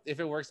 if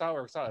it works out,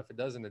 works out. If it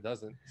doesn't, it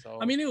doesn't. So,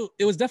 I mean,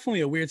 it was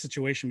definitely a weird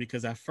situation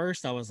because at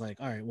first I was like,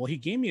 all right, well, he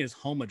gave me his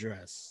home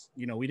address.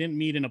 We didn't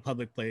meet in a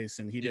public place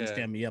and he didn't Yeah.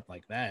 stand me up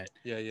like that.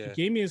 yeah. He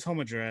gave me his home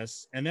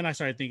address. And then I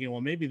started thinking, well,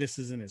 maybe this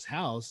isn't his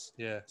house.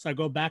 Yeah. So I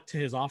go back to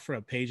his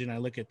OfferUp page and I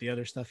look at the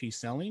other stuff he's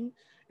selling.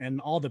 And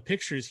all the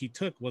pictures he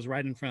took was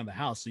right in front of the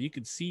house. So you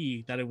could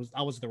see that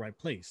I was the right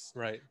place.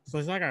 Right. So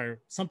it's like,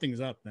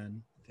 something's up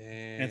then.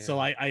 Damn. And so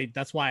I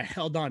that's why I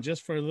held on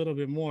just for a little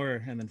bit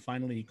more. And then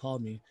finally he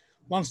called me.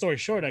 Long story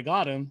short, I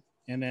got him.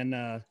 And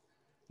then,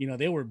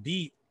 they were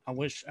beat. I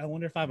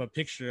wonder if I have a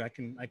picture I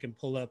can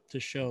pull up to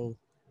show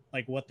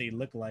like what they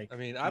look like. I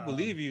mean, I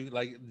believe you.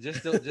 Like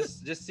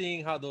just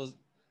seeing how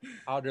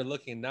they're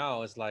looking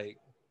now is like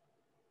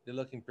they're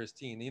looking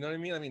pristine. You know what I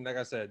mean? I mean, like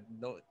I said,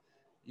 no,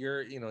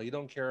 you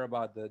don't care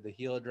about the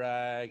heel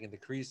drag and the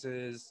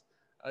creases.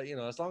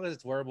 As long as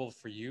it's wearable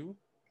for you,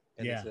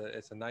 and Yeah.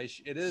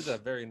 it is a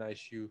very nice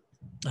shoe.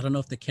 I don't know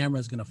if the camera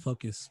is gonna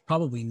focus.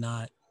 Probably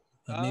not.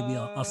 But maybe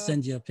I'll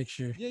send you a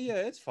picture. Yeah,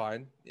 it's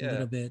fine. A Yeah,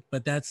 little bit.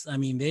 But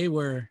they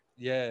were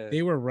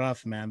yeah. were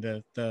rough, man.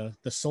 The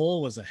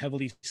sole was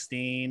heavily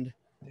stained.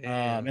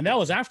 Damn. And that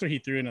was after he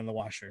threw it in the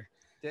washer.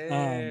 Damn.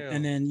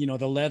 And then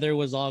the leather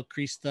was all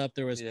creased up.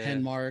 There was Yeah.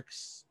 pen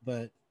marks,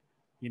 but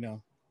you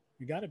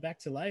got it back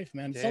to life,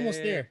 man. It's almost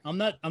Damn. there.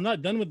 I'm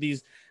not done with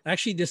these. I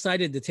actually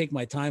decided to take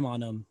my time on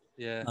them.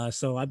 Yeah.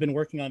 So I've been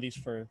working on these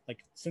for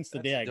since the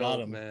That's day I got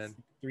dope, them, man.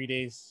 3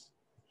 days,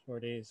 4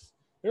 days.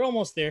 They're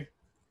almost there.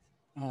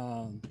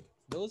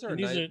 Those are and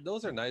these nice.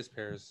 Those are nice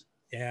pairs.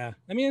 Yeah.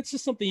 I mean, it's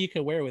just something you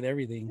can wear with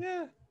everything.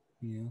 Yeah.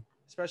 Yeah.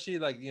 Especially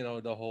like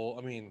the whole.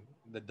 I mean,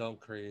 the dunk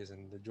craze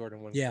and the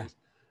Jordan 1 Yeah. craze.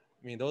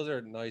 I mean, those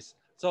are nice.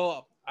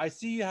 So I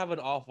see you have an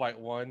off-white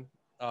one,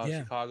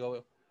 Yeah.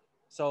 Chicago.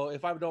 So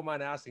if I don't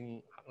mind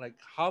asking, like,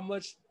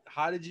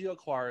 how did you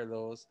acquire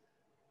those?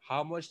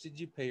 How much did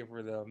you pay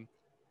for them?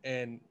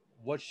 And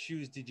what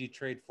shoes did you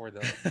trade for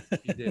them?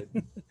 If you did.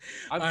 I'm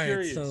All right,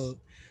 curious.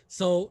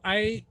 so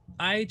I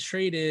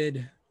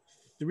traded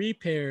three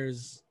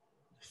pairs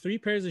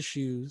of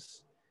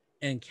shoes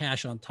and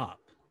cash on top.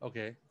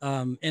 Okay.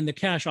 And the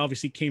cash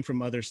obviously came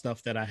from other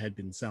stuff that I had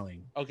been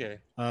selling. Okay.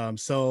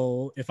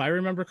 So if I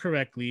remember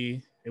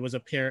correctly, it was a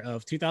pair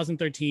of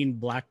 2013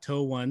 black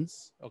toe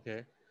ones.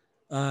 Okay.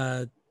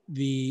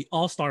 The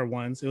all-star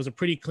ones. It was a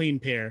pretty clean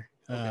pair.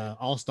 Okay.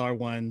 All-star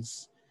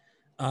ones.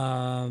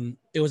 I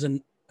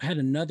had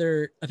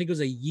another, I think it was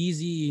a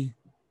Yeezy,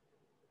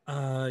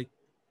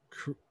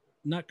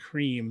 not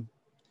cream.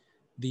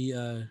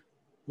 The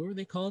what were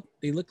they called?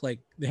 They looked like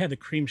they had the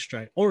cream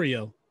stripe.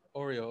 Oreo.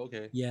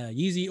 Okay. Yeah,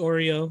 Yeezy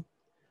Oreo,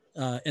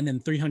 and then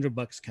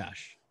 $300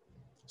 cash.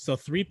 So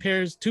two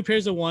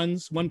pairs of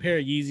ones, one pair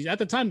of Yeezys. At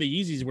the time, the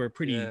Yeezys were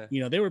pretty,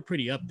 Yeah. they were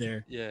pretty up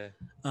there. Yeah.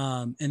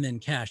 And then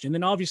cash. And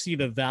then obviously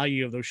the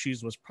value of those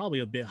shoes was probably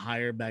a bit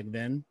higher back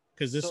then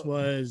because this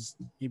was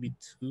maybe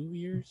 2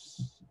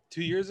 years.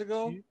 2 years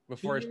ago, Two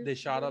before years they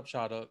shot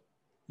ago? up.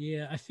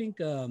 Yeah, I think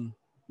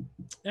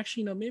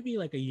actually no, maybe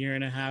like a year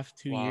and a half,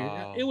 2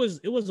 Wow. years.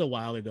 It was a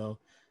while ago.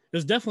 It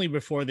was definitely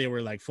before they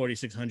were like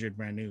 4,600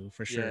 brand new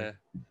for sure. Yeah.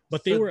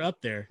 But they So were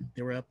up there.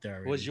 They were up there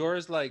already. was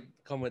yours like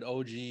come with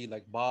OG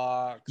like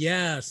box?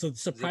 Yeah. So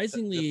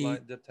surprisingly,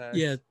 zip tags?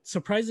 yeah,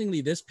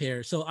 surprisingly this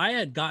pair. So I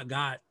had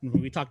got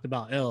when we talked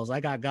about L's, I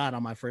got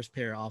on my first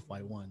pair of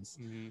off-white ones.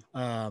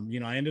 Mhm.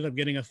 You know, I ended up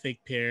getting a fake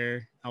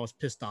pair. I was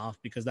pissed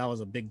off because that was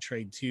a big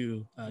trade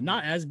too. Mm-hmm.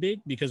 Not as big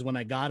because when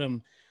I got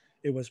them,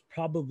 it was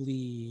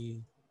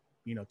probably,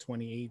 you know,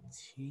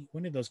 2018.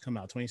 When did those come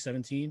out?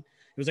 2017.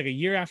 It was like a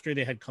year after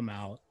they had come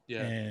out.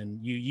 Yeah.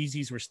 And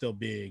Yeezys were still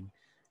big.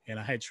 And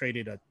I had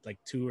traded like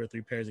 2 or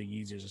 3 pairs of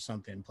Yeezys or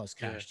something plus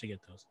cash to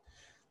get those.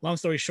 Long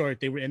story short,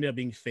 they ended up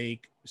being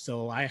fake.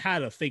 So I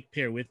had a fake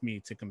pair with me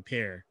to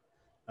compare.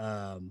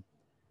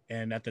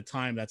 And at the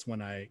time, that's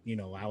when I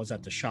was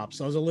at the shop.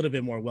 So I was a little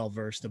bit more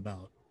well-versed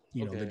about,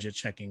 legit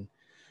checking.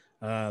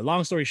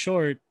 Long story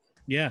short,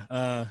 3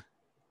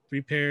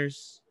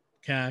 pairs,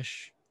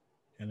 cash,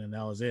 and then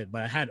that was it.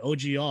 But I had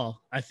OG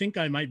all. I think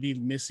I might be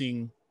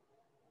missing.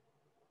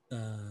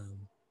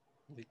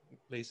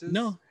 Laces?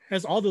 No,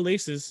 has all the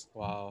laces.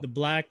 Wow. The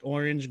black,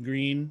 orange,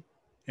 green,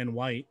 and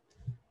white,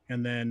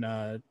 and then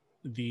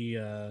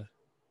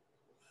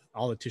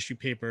all the tissue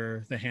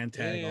paper, the hand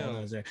tag, all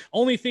those there.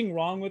 Only thing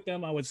wrong with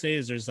them, I would say,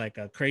 is there's like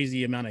a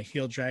crazy amount of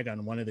heel drag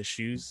on one of the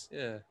shoes.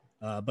 Yeah.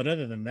 But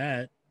other than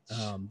that,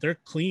 they're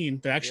clean.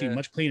 They're actually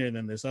much cleaner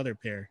than this other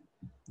pair.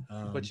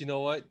 But you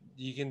know what?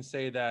 You can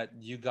say that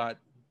you got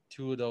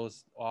 2 of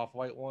those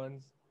off-white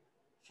ones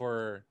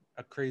for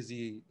a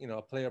crazy,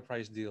 a player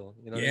price deal.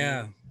 You know what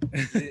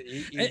I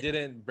mean? You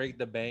didn't break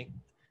the bank.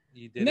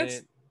 You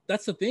didn't.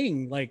 That's the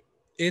thing. Like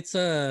it's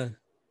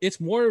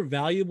more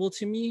valuable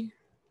to me.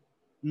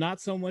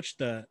 Not so much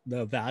the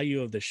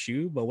value of the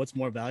shoe, but what's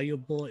more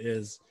valuable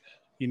is,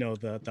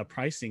 the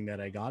pricing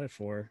that I got it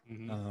for,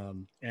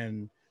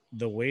 and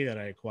the way that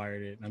I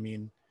acquired it. I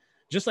mean,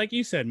 just like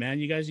you said, man,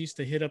 you guys used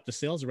to hit up the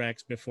sales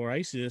racks before. I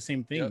used to do the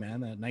same thing,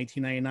 man. That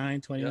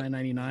 $19.99,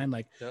 $29.99.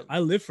 Like I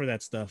live for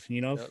that stuff,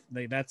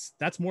 like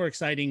that's more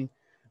exciting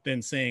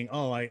than saying,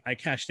 oh, I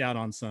cashed out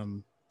on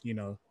some,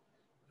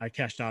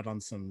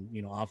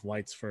 off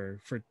whites for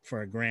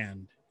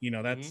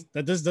 $1,000.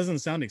 That just doesn't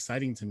sound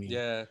exciting to me.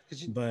 Yeah,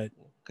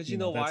 because you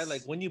know why?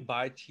 Like when you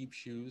buy cheap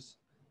shoes,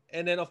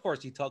 and then of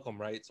course you tuck them,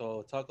 right?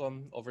 So tuck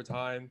them over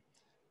time.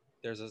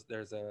 There's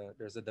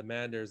a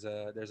demand. There's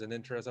an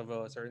interest of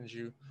a certain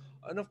shoe,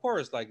 and of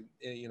course, like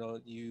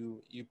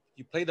you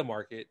play the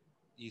market,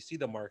 you see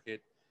the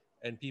market,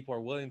 and people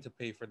are willing to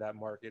pay for that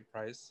market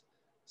price.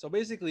 So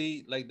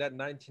basically, like that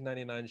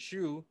 $19.99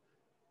 shoe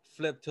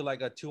flipped to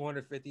like a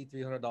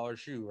 $250-$300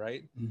 shoe,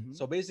 right? Mm-hmm.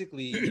 So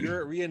basically,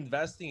 you're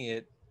reinvesting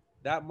it,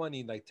 that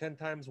money, like 10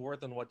 times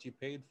worth on what you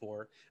paid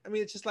for. I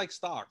mean, it's just like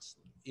stocks,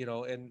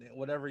 and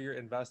whatever you're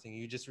investing,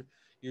 you're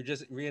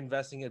just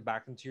reinvesting it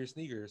back into your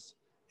sneakers.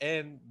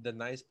 And the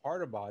nice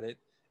part about it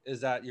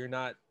is that you're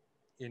not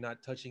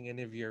touching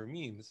any of your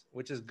means,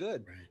 which is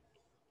good. Right.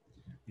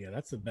 Yeah,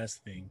 that's the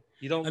best thing.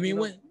 You don't. I mean,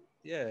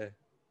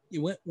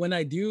 when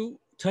I do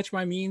touch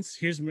my means,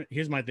 here's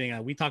my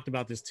thing. We talked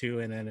about this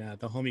too, and then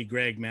the homie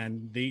Greg,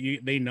 man,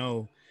 they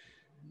know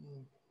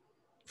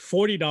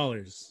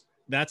 $40.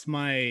 That's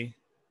my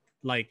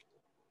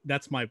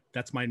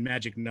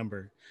magic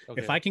number. Okay.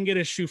 If I can get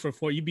a shoe for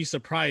 $40, you'd be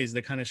surprised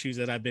the kind of shoes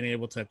that I've been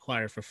able to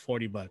acquire for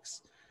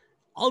 $40.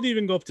 I'll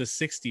even go up to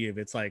 60 if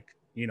it's like,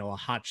 a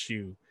hot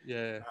shoe.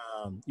 Yeah.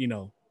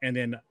 And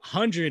then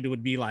 100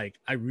 would be like,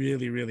 I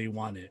really, really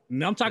want it.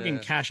 And I'm talking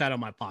cash out of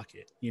my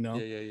pocket,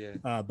 Yeah.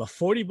 But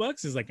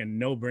 $40 is like a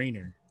no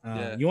brainer.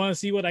 You want to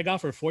see what I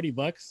got for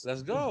 $40?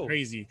 Let's go.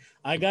 Crazy.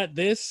 I got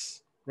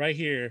this right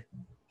here,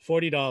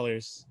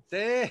 $40.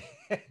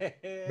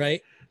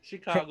 Right?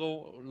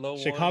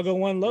 Chicago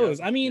one lows.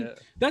 I mean,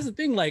 that's the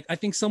thing. Like, I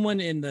think someone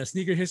in the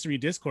Sneaker History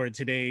Discord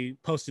today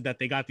posted that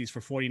they got these for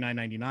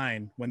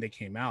 $49.99 when they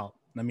came out.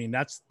 I mean,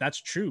 that's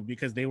true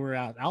because they were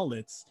at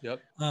outlets. Yep.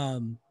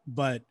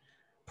 But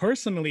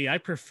personally, I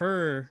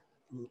prefer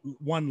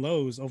one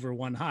lows over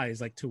one highs,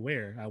 like to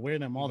wear. I wear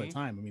them all the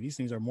time. I mean, these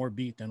things are more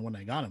beat than when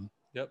I got them.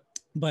 Yep.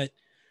 But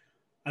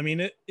I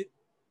mean,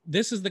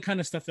 this is the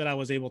kind of stuff that I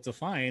was able to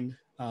find.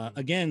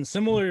 Again,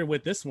 similar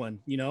with this one,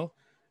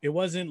 it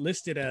wasn't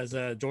listed as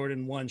a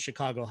Jordan 1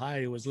 Chicago High.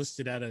 It was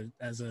listed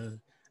as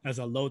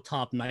a low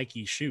top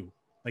Nike shoe.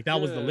 Like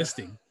that was the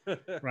listing,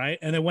 right?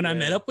 And then when I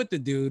met up with the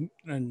dude,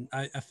 and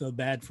I feel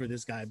bad for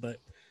this guy, but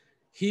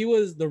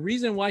the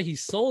reason why he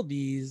sold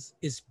these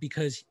is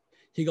because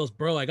he goes,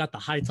 bro, I got the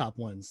high top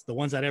ones, the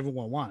ones that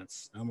everyone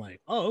wants. I'm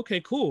like, oh, okay,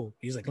 cool.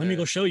 He's like, let me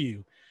go show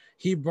you.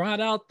 He brought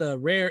out the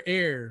Rare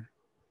Air.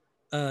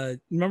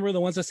 Remember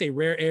the ones that say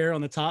Rare Air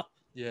on the top?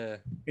 Yeah.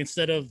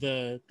 Instead of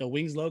the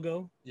Wings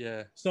logo.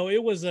 Yeah. So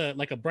it was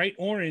like a bright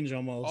orange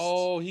almost.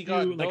 Oh, he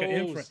got like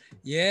those.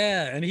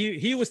 Yeah, and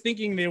he was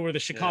thinking they were the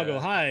Chicago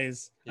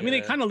Highs. I mean,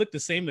 they kind of look the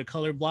same, the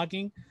color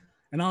blocking.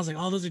 And I was like,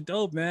 oh, those are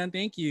dope, man.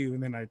 Thank you.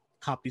 And then I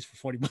copped these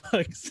for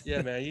 $40.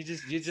 Yeah, man. You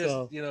just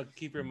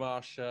keep your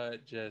mouth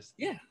shut. Just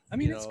I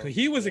mean, it's cool.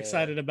 He was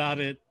excited about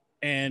it.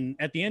 And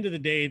at the end of the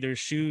day, they're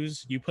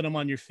shoes. You put them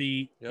on your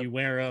feet. You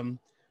wear them.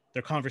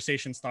 they're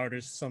conversation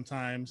starters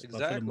sometimes,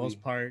 but for the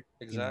most part,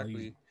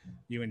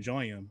 you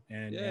enjoy them.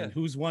 And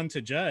who's one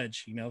to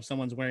judge? You know, if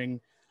someone's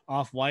wearing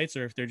off-whites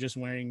or if they're just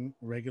wearing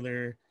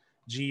regular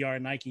GR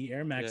Nike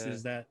Air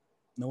Maxes that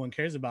no one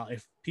cares about.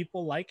 If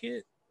people like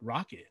it,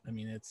 rock it. I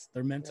mean,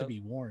 they're meant to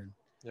be worn.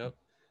 Yep.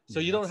 So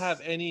you don't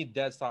have any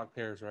dead stock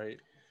pairs, right?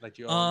 Like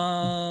you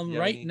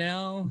right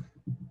now,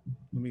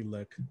 let me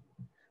look.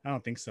 I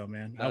don't think so,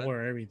 man. I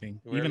wear everything.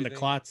 Even the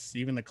clots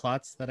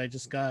that I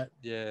just got.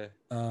 Yeah.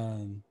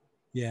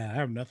 Yeah, I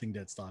have nothing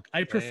dead stock.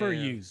 I prefer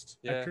used.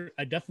 Yeah.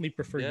 I definitely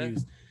prefer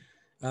used.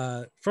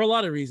 For a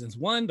lot of reasons.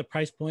 One, the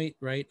price point,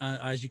 right?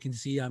 As you can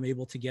see, I'm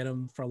able to get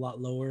them for a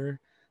lot lower.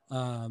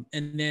 And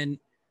then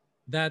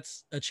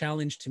that's a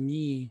challenge to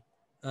me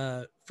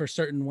for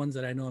certain ones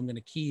that I know I'm going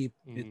to keep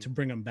to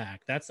bring them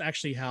back. That's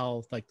actually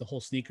how like the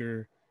whole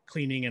sneaker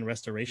cleaning and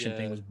restoration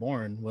thing was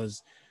born,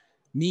 was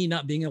me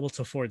not being able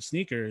to afford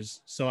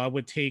sneakers. So I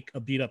would take a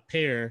beat up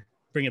pair,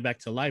 bring it back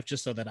to life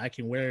just so that I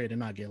can wear it and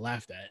not get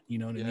laughed at. You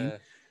know what I mean?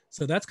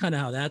 So that's kind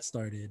of how that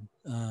started.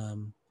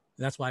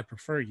 That's why I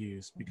prefer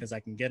used, because I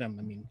can get them.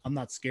 I mean, I'm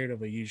not scared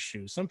of a used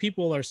shoe. Some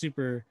people are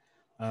super,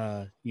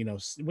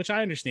 which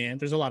I understand.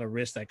 There's a lot of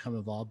risks that come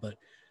involved, but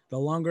the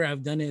longer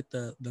I've done it,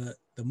 the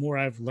more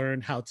I've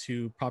learned how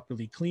to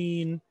properly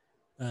clean,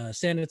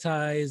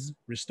 sanitize,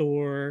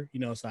 restore,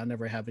 so I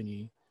never have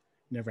any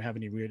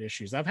weird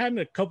issues. I've had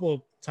a couple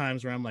of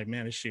times where I'm like,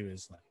 man, this shoe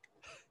is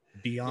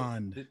like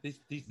beyond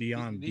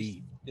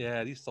beat.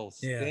 Yeah, these so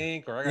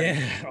stink, or I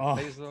gotta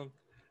replace them.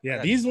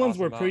 Yeah, these ones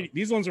were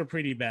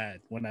pretty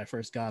bad when I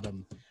first got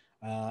them.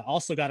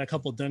 Also got a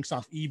couple dunks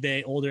off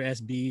eBay, older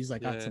SBs. I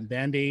got some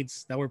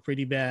Band-Aids that were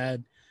pretty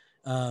bad.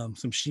 Some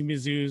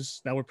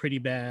Shimizus that were pretty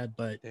bad,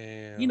 but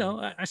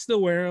I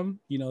still wear them.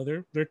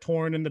 They're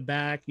torn in the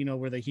back,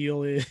 where the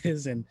heel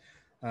is, and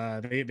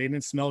they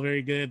didn't smell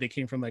very good. They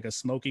came from like a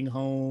smoking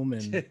home,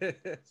 and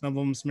some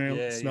of them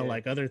smell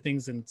like other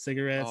things than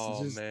cigarettes.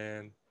 Oh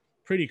man,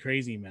 pretty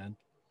crazy, man.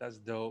 That's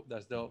dope.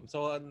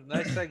 So a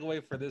nice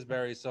segue for this,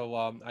 Barry. So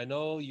I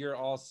know you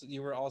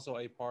were also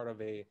a part of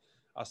a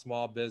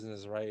small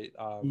business, right?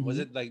 Was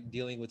it like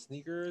dealing with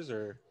sneakers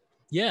or?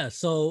 Yeah.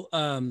 So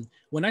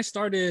when I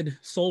started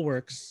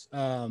Soulworks,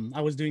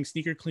 I was doing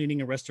sneaker cleaning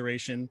and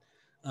restoration.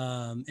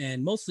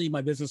 And mostly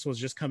my business was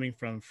just coming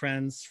from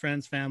friends,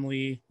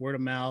 family, word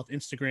of mouth,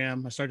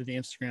 Instagram. I started the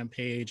Instagram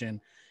page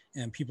and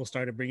people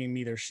started bringing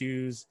me their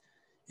shoes.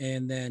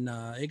 And then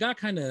it got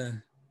kind of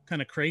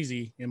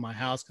crazy in my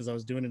house because I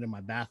was doing it in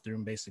my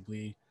bathroom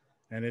basically.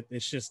 And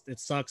it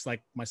sucks.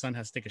 Like my son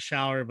has to take a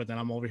shower, but then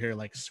I'm over here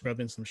like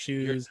scrubbing some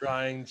shoes. You're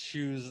drying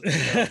shoes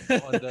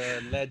on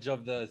the ledge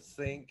of the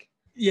sink.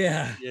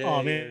 Yeah.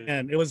 Oh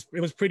man, it was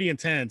pretty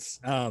intense.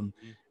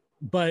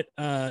 But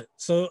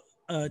so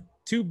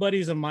two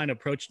buddies of mine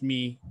approached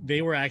me.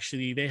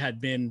 They had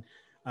been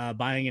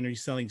buying and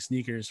reselling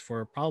sneakers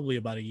for probably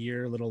about a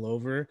year, a little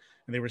over,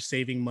 and they were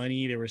saving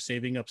money. They were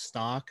saving up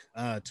stock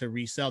to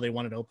resell. They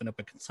wanted to open up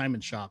a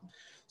consignment shop.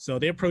 So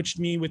they approached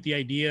me with the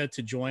idea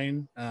to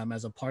join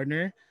as a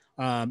partner.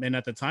 And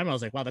at the time I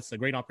was like, wow, that's a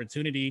great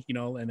opportunity,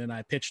 and then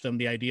I pitched them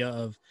the idea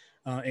of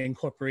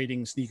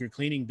incorporating sneaker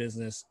cleaning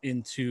business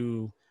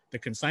into the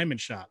consignment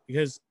shop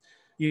because,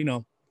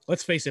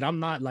 let's face it, I'm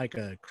not like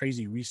a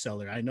crazy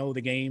reseller. I know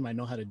the game. I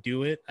know how to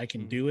do it. I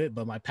can do it.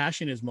 But my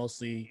passion is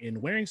mostly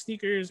in wearing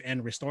sneakers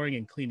and restoring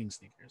and cleaning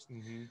sneakers.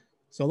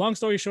 So long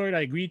story short,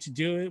 I agreed to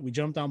do it. We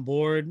jumped on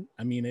board.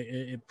 I mean,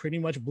 it pretty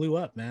much blew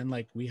up, man.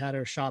 Like we had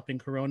our shop in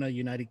Corona,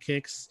 United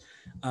Kicks.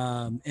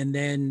 And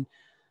then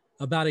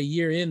about a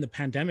year in, the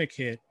pandemic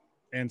hit.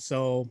 And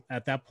so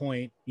at that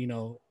point,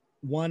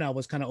 one, I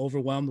was kind of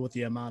overwhelmed with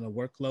the amount of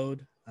workload.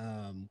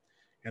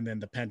 And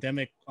then the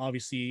pandemic,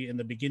 obviously, in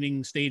the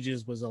beginning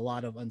stages was a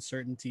lot of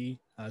uncertainty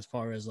as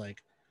far as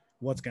like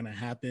what's going to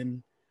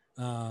happen.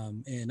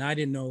 And I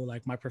didn't know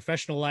like my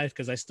professional life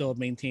because I still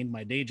maintained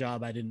my day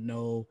job. I didn't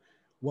know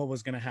what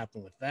was going to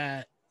happen with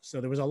that. So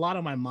there was a lot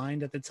on my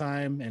mind at the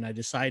time. And I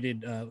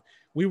decided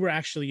we were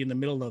actually in the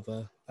middle of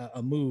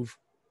a move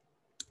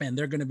and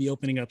they're going to be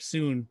opening up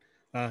soon.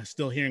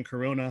 Still here in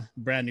Corona,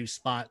 brand new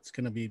spot. It's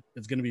going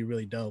to be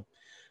really dope.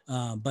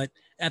 But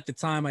at the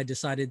time I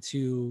decided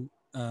to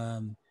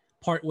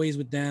part ways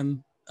with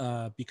them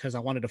because I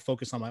wanted to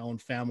focus on my own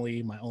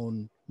family, my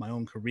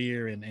own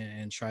career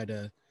and try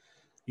to,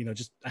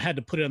 I had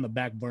to put it on the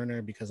back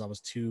burner because I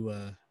was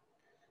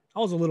I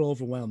was a little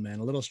overwhelmed, man,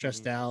 a little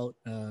stressed out,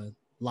 a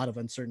lot of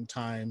uncertain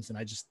times. And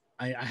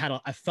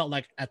I felt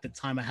like at the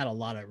time I had a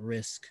lot at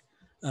risk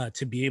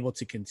to be able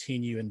to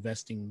continue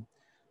investing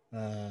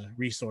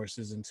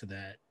resources into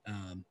that.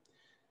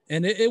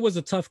 And it was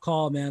a tough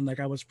call, man.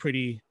 Like I was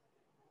pretty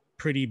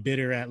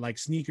bitter at like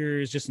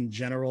sneakers just in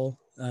general.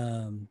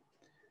 And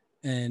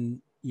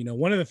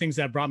one of the things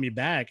that brought me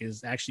back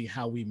is actually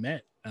how we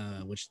met,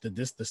 which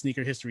the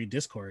Sneaker History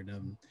Discord.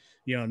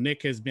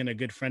 Nick has been a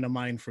good friend of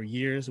mine for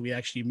years. We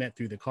actually met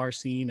through the car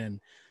scene and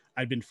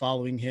I'd been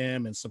following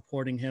him and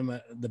supporting him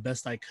the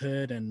best I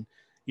could. And,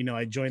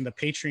 I joined the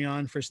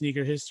Patreon for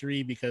Sneaker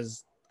History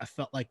because I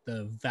felt like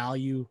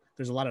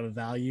there's a lot of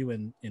value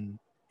in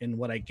in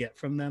what I get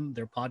from them,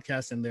 their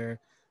podcast and the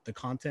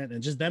content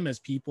and just them as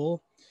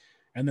people.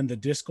 And then the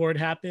Discord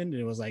happened.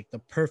 It was like the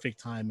perfect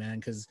time, man,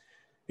 because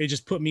it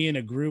just put me in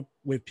a group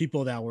with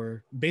people that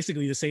were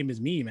basically the same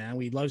as me, man.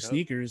 We love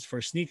sneakers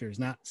for sneakers,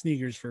 not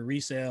sneakers for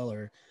resale,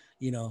 or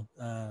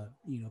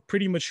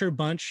pretty mature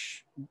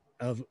bunch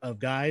of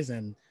guys,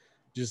 and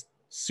just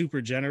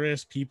super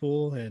generous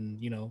people.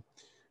 And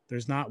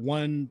there's not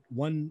one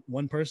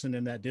person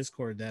in that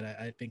Discord that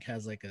I think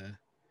has like a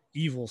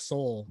evil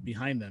soul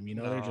behind them.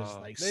 They're just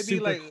like maybe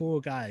super like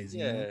cool guys.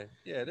 yeah,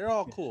 they're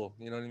all cool.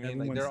 You know what I mean?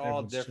 Like they're all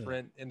Everyone's chill.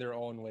 different in their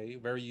own way,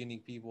 very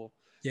unique people.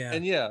 Yeah.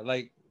 And yeah,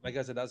 like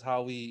I said, that's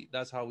how we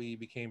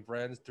became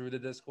friends through the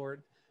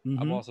Discord. I'm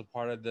Mhm. also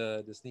part of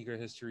the sneaker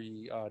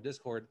history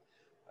Discord.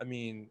 I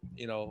mean,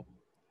 you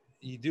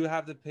do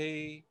have to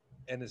pay,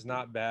 and it's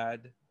not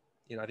bad.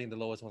 I think the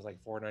lowest one's like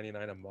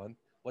 $4.99 a month.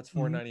 What's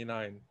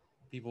 $4.99?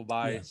 People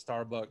buy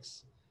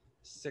Starbucks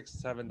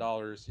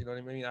 $6-7. You know what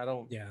I mean?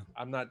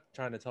 I'm not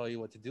trying to tell you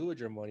what to do with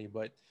your money,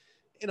 but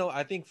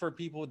I think for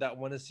people that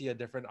want to see a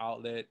different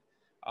outlet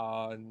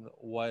on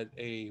what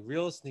a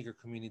real sneaker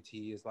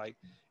community is like,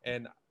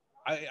 and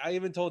I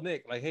even told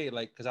Nick, like, hey,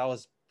 like, because I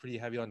was pretty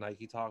heavy on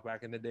Nike Talk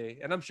back in the day,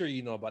 and I'm sure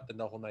you know about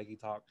the whole Nike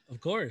Talk,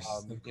 of course.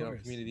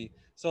 Community.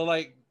 So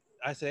like,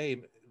 I say,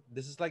 hey,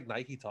 this is like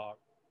Nike Talk,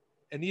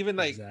 and even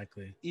like,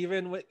 exactly,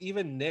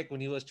 even Nick,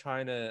 when he was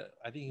trying to,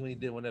 I think when he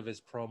did one of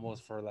his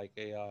promos for like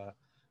a,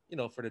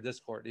 for the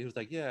Discord, he was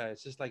like, yeah,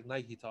 it's just like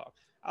Nike Talk.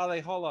 I was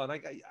like, hold on,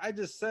 like I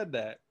just said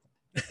that.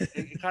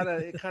 it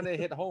kind of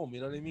hit home,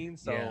 you know what I mean?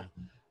 So yeah.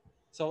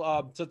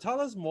 so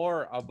tell us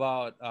more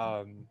about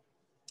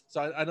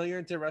so I know you're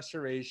into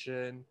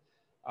restoration,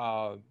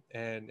 and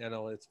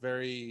it's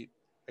very,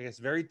 I guess,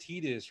 very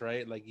tedious,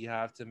 right? Like you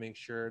have to make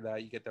sure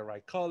that you get the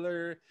right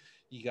color,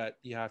 you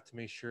have to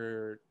make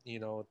sure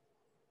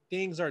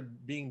things are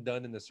being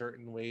done in a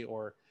certain way,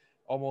 or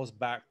almost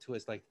back to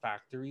its like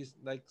factories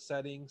like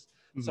settings.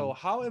 So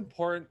how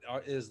important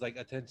is like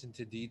attention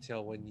to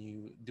detail when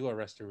you do a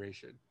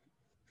restoration?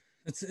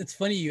 It's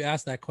funny you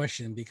asked that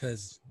question,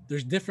 because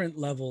there's different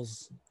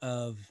levels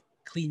of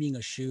cleaning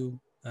a shoe,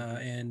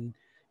 and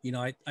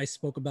I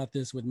spoke about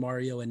this with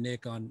Mario and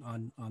Nick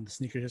on the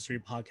Sneaker History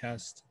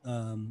podcast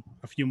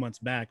a few months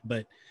back,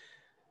 but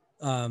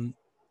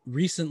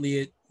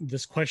recently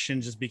this question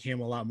just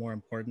became a lot more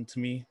important to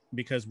me,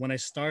 because when I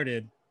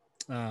started,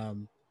 I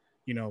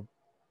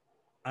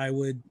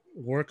would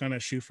work on a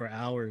shoe for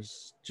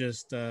hours,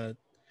 just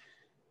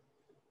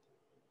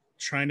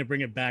trying to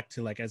bring it back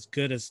to like as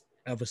good as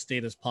of a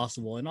state as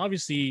possible. And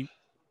obviously,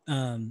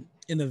 in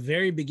the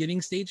very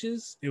beginning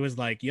stages, it was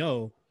like,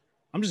 yo,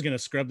 I'm just gonna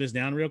scrub this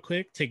down real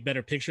quick, take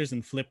better pictures,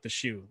 and flip the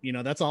shoe.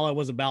 That's all I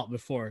was about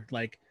before.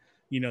 Like,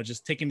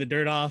 just taking the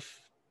dirt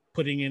off,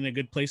 putting in a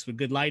good place with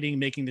good lighting,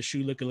 making the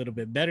shoe look a little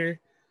bit better,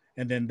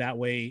 and then that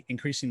way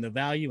increasing the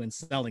value and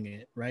selling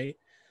it, right?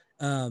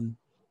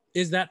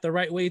 Is that the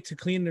right way to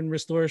clean and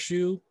restore a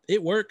shoe?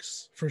 It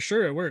works, for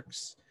sure, it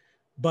works.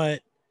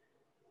 But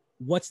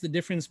what's the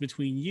difference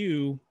between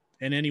you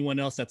and anyone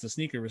else that's a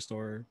sneaker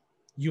restorer?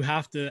 You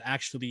have to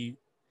actually,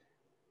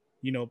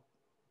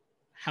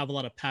 have a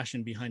lot of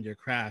passion behind your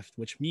craft,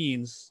 which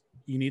means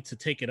you need to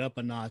take it up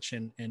a notch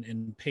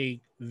and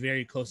pay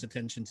very close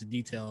attention to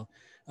detail.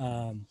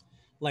 I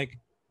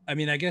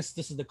guess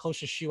this is the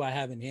closest shoe I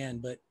have in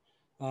hand, but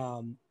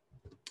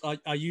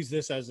I'll use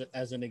this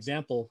as an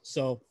example.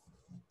 So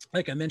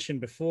like I mentioned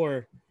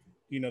before,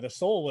 the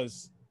sole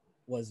was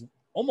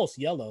almost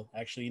yellow,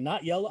 actually.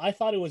 Not yellow. I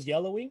thought it was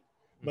yellowing,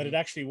 but it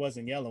actually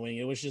wasn't yellowing.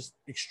 It was just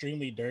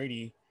extremely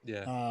dirty.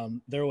 Yeah.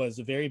 There was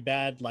very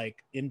bad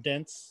like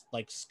indents,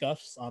 like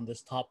scuffs on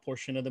this top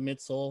portion of the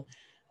midsole.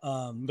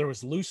 There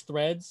was loose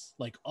threads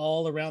like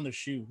all around the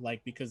shoe,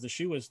 like because the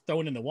shoe was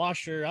thrown in the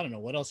washer. I don't know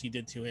what else he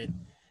did to it.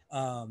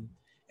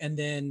 And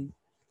then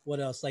what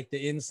else? Like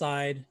the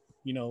inside,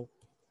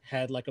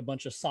 had like a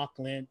bunch of sock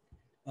lint.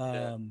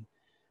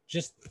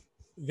 Just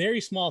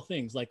very small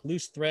things like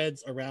loose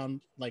threads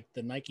around like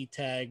the Nike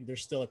tag.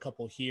 There's still a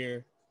couple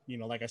here.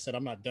 Like I said,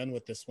 I'm not done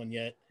with this one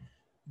yet.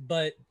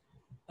 But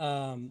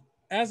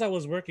as I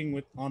was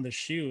working on the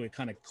shoe, it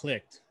kind of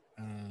clicked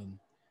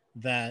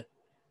that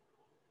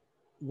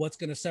what's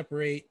going to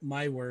separate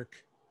my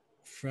work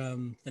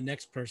from the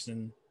next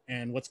person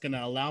and what's going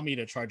to allow me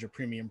to charge a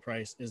premium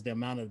price is the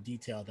amount of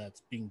detail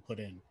that's being put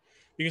in.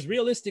 Because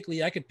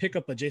realistically, I could pick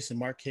up a Jason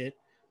Mark kit,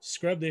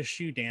 scrub this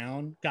shoe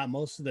down, got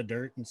most of the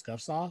dirt and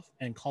scuffs off,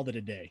 and called it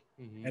a day.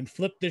 And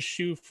flip this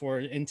shoe for,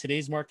 in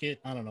today's market,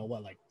 I don't know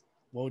what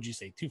would you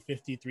say,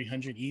 250,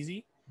 300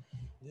 easy,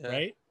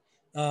 right?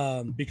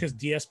 Because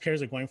DS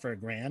pairs are going for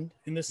 $1,000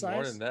 in this size.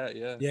 More than that,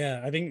 yeah.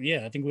 Yeah, I think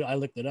I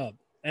looked it up.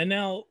 And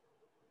now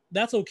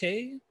that's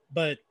okay,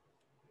 but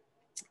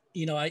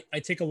I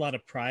take a lot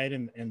of pride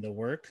in the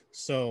work.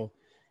 So,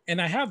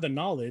 and I have the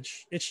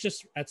knowledge. It's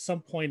just at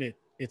some point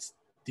it's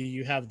do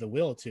you have the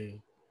will to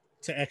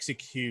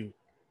execute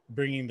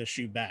bringing the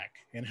shoe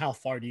back, and how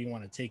far do you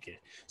want to take it?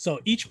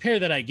 So each pair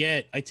that I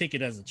get, I take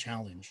it as a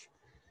challenge.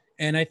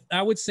 And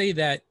I would say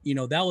that, you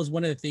know, that was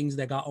one of the things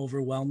that got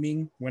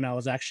overwhelming when I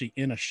was actually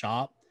in a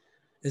shop,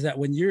 is that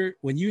when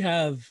you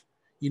have,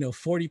 you know,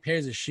 40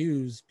 pairs of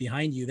shoes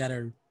behind you that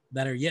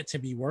are yet to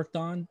be worked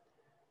on,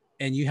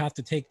 and you have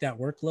to take that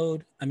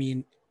workload. I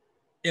mean,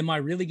 am I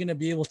really going to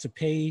be able to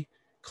pay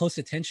close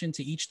attention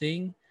to each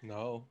thing?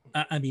 No.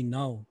 I mean,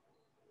 no.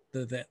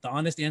 The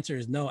honest answer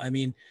is no. I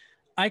mean,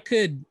 I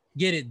could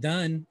get it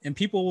done and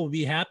people will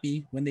be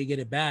happy when they get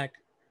it back,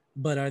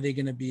 but are they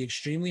going to be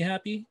extremely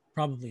happy?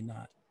 Probably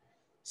not.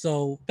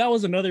 So that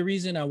was another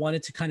reason I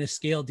wanted to kind of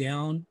scale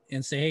down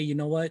and say, hey, you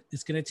know what?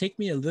 It's going to take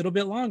me a little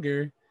bit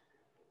longer,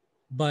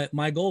 but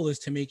my goal is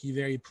to make you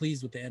very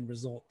pleased with the end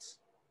results.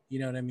 You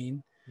know what I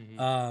mean?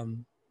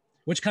 Mhm.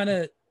 Which kind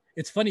of,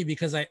 it's funny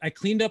because I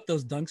cleaned up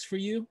those dunks for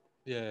you.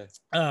 Yeah.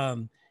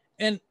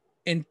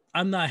 And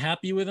I'm not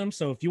happy with them.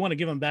 So if you want to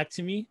give them back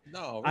to me,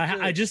 No,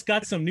 I just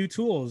got some new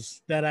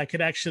tools that I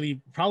could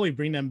actually probably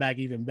bring them back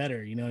even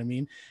better. You know what I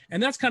mean?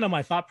 And that's kind of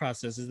my thought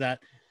process, is that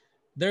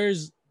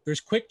there's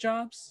quick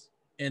jobs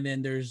and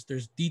then there's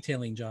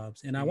detailing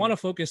jobs. And I want to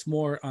focus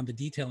more on the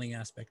detailing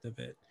aspect of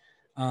it.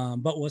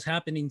 But what's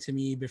happening to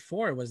me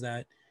before was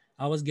that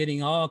I was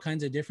getting all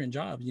kinds of different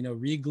jobs, you know,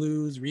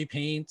 re-glues,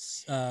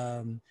 repaints,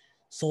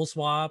 sole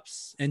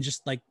swaps, and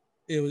just like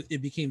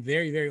it became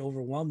very, very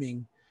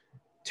overwhelming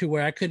to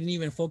where I couldn't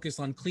even focus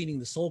on cleaning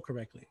the sole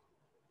correctly.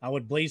 I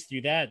would blaze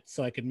through that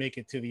so I could make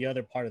it to the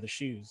other part of the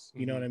shoes.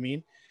 You know what I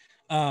mean?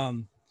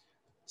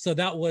 So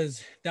that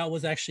was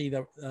actually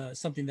the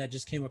something that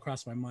just came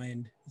across my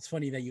mind. It's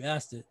funny that you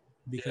asked it,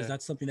 because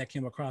that's something that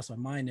came across my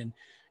mind,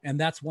 and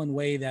that's one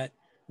way that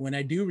when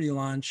I do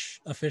relaunch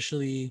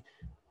officially,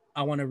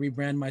 I want to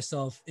rebrand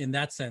myself in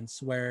that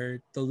sense,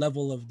 where the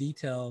level of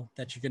detail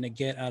that you're going to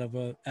get out of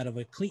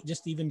a clean,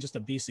 just a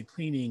basic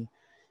cleaning,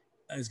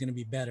 is going to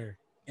be better.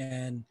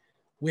 And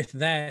with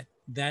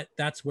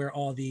that's where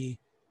all the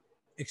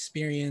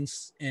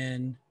experience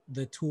and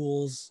the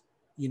tools,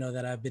 you know,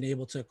 that I've been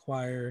able to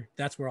acquire,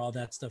 that's where all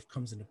that stuff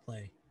comes into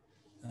play.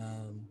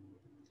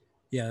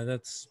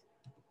 That's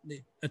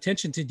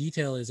attention to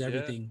detail is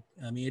everything.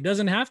 I mean, it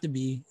doesn't have to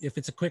be if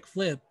it's a quick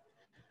flip.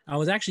 I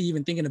was actually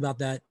even thinking about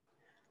that,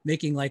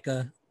 making like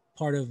a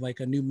part of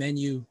like a new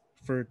menu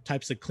for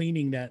types of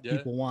cleaning that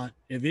people want.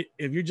 If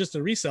you're just a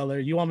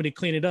reseller, you want me to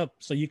clean it up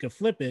so you can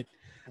flip it,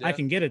 I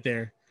can get it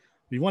there.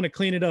 If you want to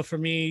clean it up for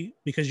me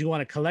because you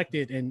want to collect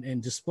it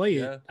and display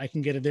it, I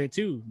can get it there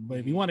too. But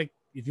if you want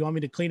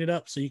me to clean it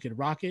up so you can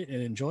rock it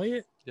and enjoy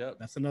it,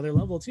 that's another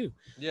level too.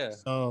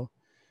 So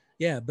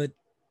but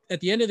at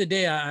the end of the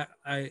day,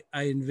 I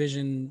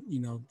envision, you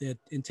know, the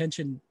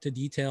intention to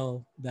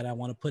detail that I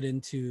want to put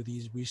into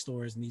these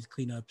restores and these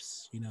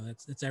cleanups, you know,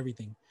 that's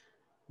everything.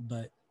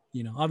 But,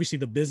 you know, obviously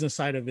the business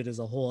side of it is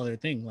a whole other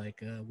thing.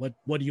 Like,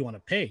 what do you want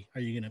to pay?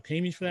 Are you going to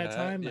pay me for that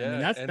time? I mean,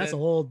 that's a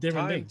whole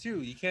different time thing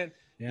too. You can't,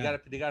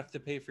 they got to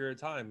pay for your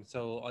time.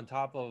 So on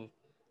top of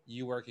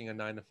you working a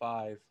 9 to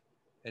 5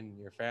 and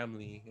your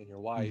family and your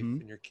wife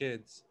and your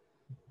kids,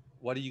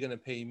 what are you going to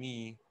pay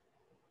me,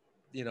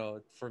 you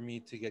know, for me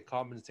to get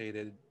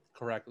compensated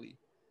correctly?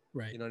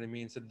 Right. You know what I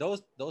mean? So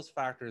those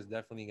factors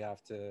definitely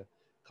have to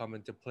come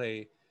into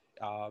play,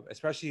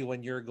 especially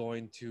when you're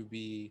going to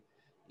be,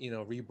 you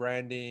know,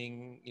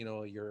 rebranding, you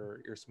know,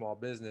 your small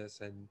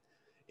business. And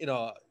you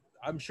know,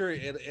 I'm sure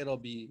it'll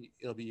be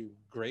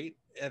great.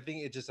 I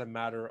think it's just a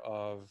matter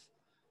of,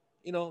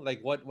 you know, like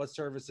what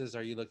services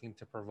are you looking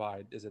to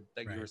provide? Is it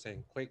like you were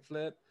saying, quick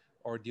flip,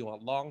 or do you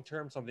want long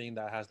term, something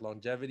that has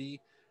longevity,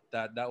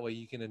 that way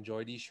you can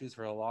enjoy these shoes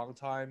for a long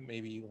time?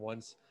 Maybe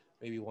once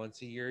a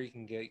year you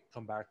can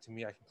come back to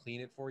me, I can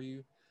clean it for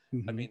you.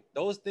 I mean,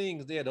 those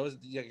things, those,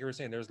 like you were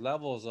saying, there's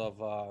levels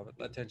of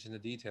attention to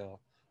detail,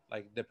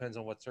 like depends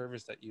on what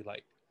service that you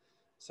like.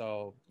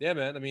 So yeah,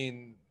 man, I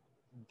mean,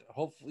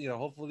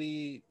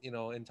 hopefully, you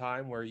know, in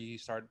time where you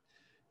start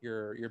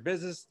your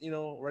business, you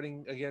know,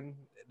 running again,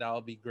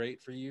 that'll be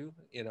great for you,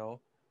 you know.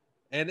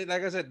 And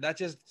like I said, that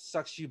just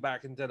sucks you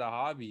back into the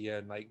hobby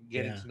and like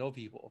getting to know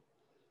people.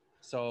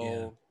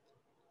 So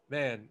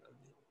man,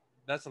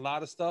 that's a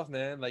lot of stuff,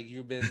 man. Like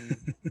you've been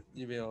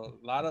a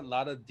lot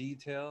of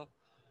detail.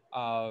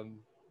 um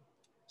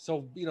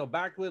so, you know,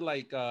 back with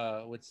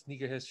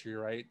sneaker history,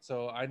 right?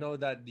 So I know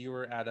that you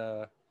were at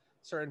a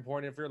certain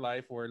point of your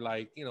life where,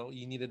 like, you know,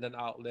 you needed an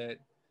outlet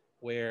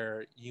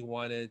where you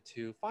wanted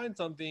to find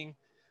something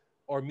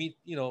or meet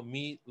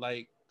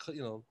like,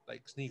 you know,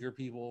 like sneaker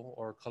people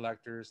or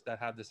collectors that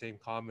have the same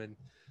common.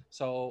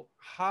 So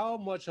how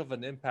much of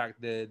an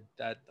impact did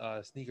that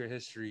sneaker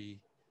history,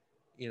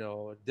 you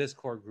know,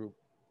 Discord group,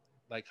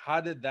 like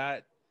how did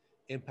that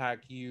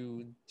impact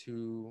you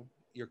to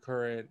your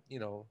current, you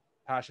know,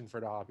 passion for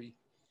the hobby?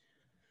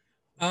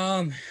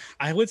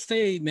 I would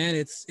say, man,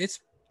 it's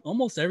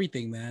almost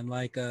everything, man.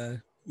 Like,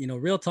 you know,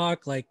 real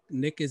talk, like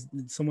Nick is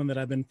someone that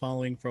I've been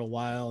following for a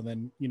while. And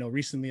then, you know,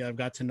 recently I've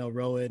got to know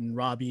Rowan and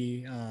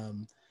Robbie,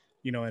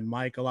 you know, and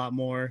Mike a lot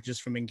more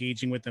just from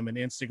engaging with them on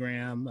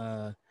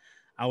Instagram.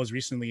 I was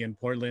recently in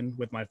Portland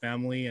with my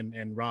family,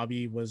 and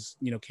Robbie was,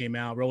 came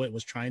out. Rowett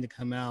was trying to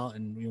come out,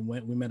 and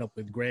we met up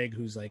with Greg,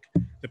 who's like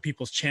the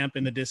people's champ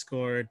in the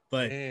Discord.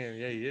 But Damn,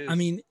 yeah, he is. I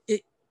mean,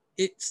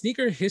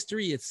 sneaker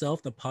history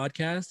itself, the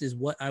podcast is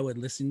what I would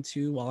listen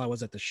to while I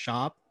was at the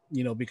shop,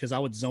 because I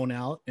would zone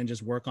out and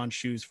just work on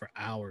shoes for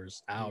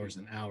hours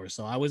and hours.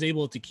 So I was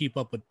able to keep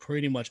up with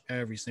pretty much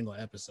every single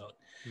episode.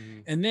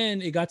 And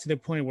then it got to the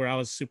point where I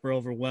was super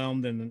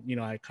overwhelmed,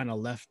 and I kind of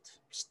left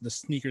the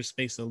sneaker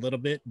space a little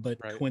bit. But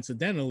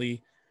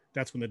coincidentally,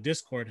 that's when the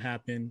Discord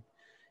happened,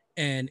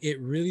 and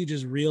it really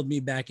just reeled me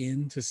back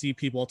in to see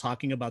people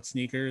talking about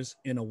sneakers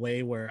in a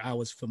way where I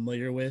was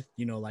familiar with,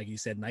 like you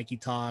said, Nike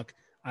Talk,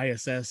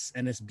 ISS,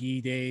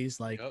 NSB days.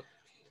 Like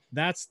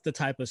that's the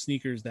type of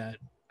sneakers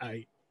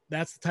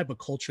that's the type of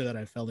culture that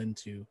I fell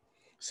into.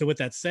 So with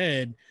that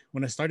said,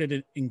 when I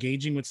started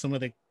engaging with some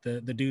of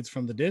the dudes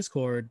from the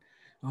Discord,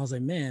 I was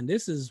like, man,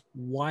 this is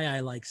why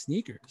I like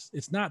sneakers.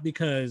 It's not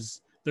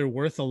because they're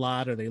worth a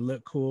lot or they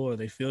look cool or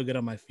they feel good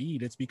on my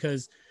feet. It's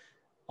because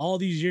all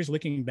these years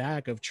looking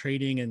back of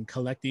trading and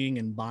collecting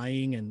and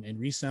buying and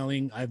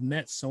reselling, I've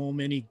met so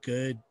many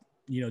good,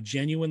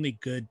 genuinely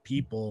good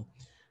people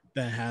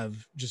that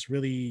have just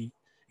really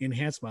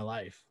enhanced my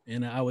life.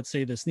 And I would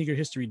say the Sneaker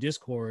History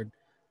Discord,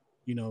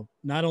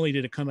 not only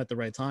did it come at the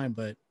right time,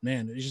 but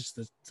man, it's just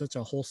such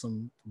a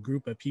wholesome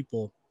group of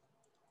people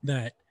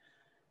that,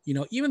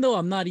 even though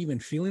I'm not even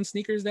feeling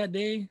sneakers that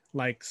day,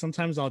 like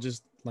sometimes I'll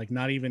just like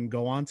not even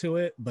go on to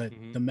it. But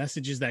the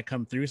messages that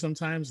come through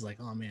sometimes, like,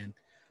 oh man,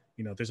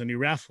 there's a new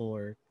raffle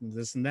or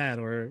this and that,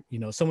 or,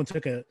 someone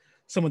took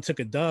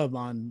a dub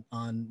on,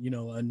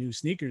 a new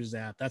sneakers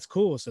app. That's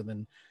cool. So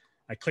then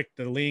I click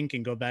the link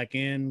and go back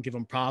in, give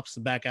them props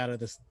back out of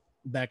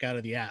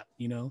the app,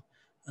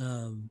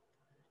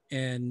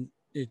 and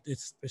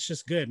it's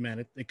just good,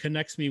 man. It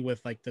connects me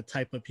with like the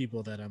type of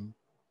people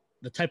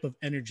the type of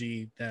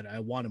energy that I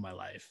want in my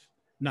life,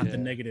 not the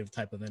negative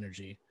type of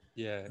energy.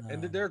 Yeah,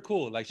 and they're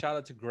cool. Like shout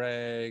out to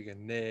Greg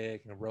and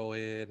Nick and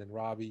Rohit and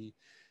Robbie.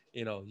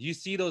 You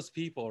see those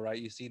people, right?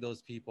 You see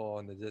those people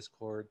on the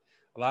Discord.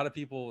 A lot of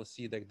people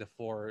see like the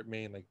four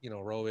main, like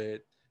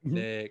Rohit,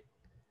 Nick,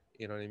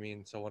 you know what I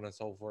mean, so on and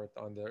so forth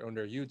on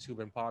their YouTube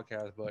and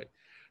podcast. But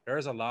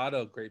there's a lot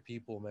of great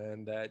people,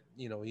 man, that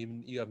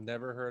even you have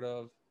never heard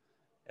of,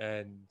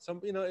 and some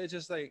it's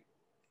just like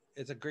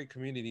it's a great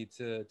community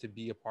to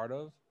be a part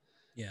of.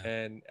 Yeah,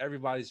 and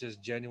everybody's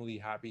just genuinely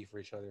happy for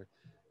each other.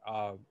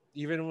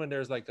 Even when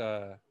there's like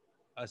a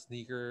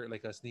sneaker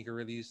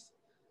release,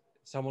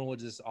 someone will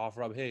just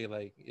offer up, hey,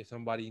 like if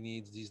somebody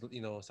needs these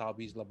South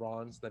Beach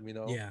LeBrons, let me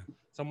know. Yeah,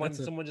 someone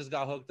just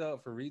got hooked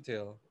up for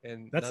retail,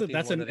 and that's like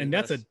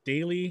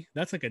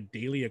a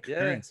daily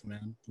occurrence,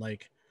 man.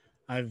 Like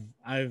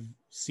I've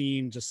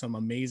seen just some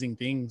amazing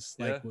things,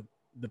 like with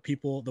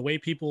the way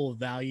people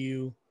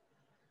value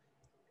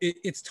it.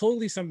 It's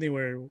totally something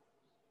where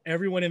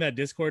everyone in that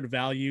Discord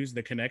values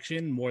the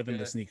connection more than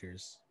the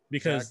sneakers,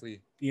 because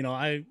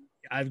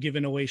I've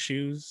given away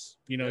shoes,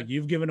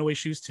 you've given away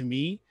shoes to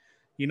me,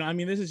 I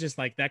mean, this is just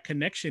like that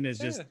connection is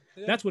just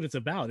that's what it's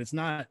about. It's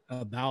not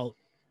about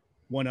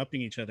one-upping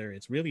each other.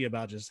 It's really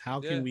about just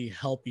how can we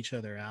help each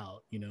other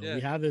out. We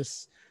have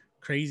this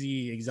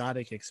crazy,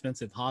 exotic,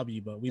 expensive hobby,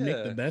 but we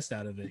make the best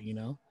out of it.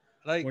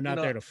 Like we're not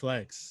there to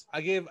flex.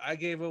 I gave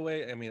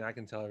away, I mean, I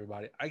can tell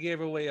everybody, I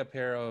gave away a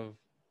pair of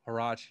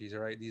Harachis,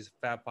 right? These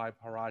fat pipe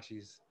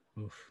Harachis.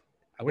 Oof.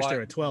 I wish they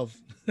were 12.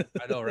 I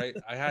know, right?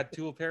 I had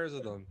 2 pairs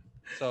of them,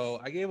 so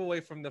I gave away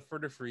for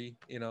free,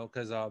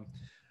 because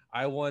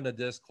I won a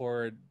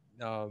Discord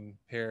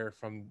pair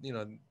from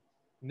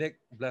Nick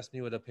blessed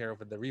me with a pair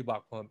of the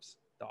Reebok pumps,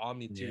 the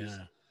Omni 2s.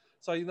 Yeah.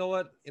 So you know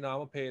what? I'm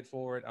gonna pay it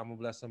forward. I'm gonna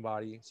bless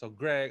somebody. So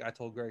Greg, I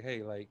told Greg,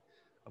 hey, like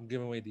I'm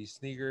giving away these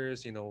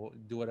sneakers. Do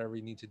whatever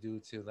you need to do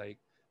to like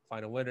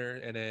find a winner.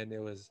 And then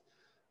it was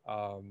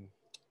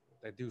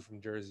that dude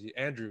from Jersey,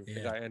 Andrew,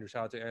 the guy Andrew.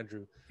 Shout out to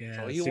Andrew. Yeah,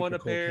 so he won a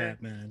cool pair.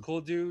 Cat, man.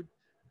 Cool dude.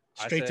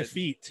 Straight to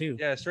feet too.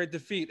 Yeah, straight to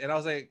feet. And I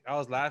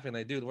was laughing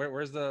like, dude,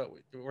 where's the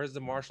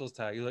Marshall's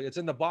tag? He's like, it's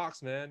in the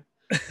box, man.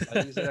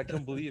 Like he said, I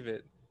couldn't believe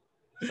it.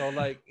 So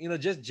like,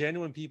 just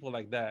genuine people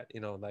like that,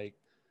 like,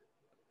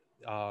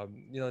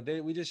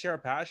 we just share a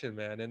passion,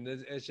 man, and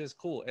it's just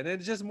cool. And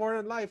it's just more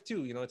in life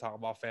too, talk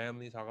about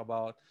family, talk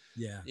about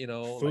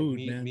food,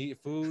 like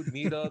food,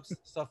 meetups,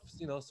 stuff,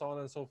 so on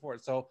and so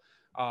forth. So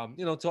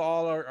to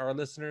all our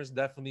listeners,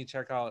 definitely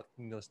check out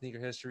Sneaker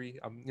History.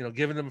 I'm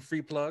giving them a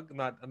free plug. I'm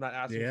not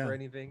asking for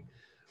anything.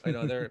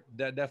 They're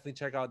definitely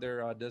check out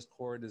their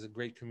Discord. There's a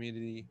great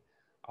community.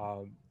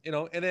 And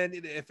then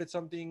if it's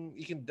something,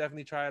 you can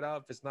definitely try it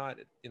out. If it's not,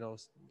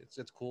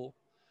 it's cool.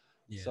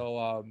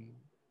 So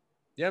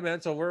yeah,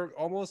 man, so we're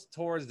almost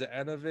towards the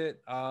end of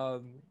it.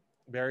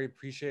 Barry,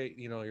 appreciate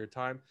your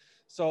time.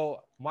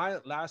 So my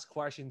last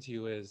question to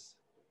you is,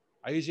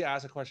 I usually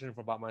ask a question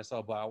about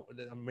myself, but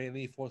I'm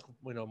mainly for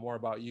more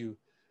about you.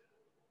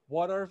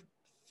 What are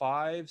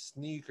 5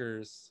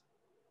 sneakers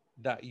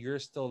that you're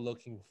still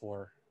looking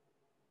for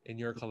in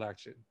your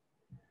collection?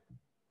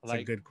 That's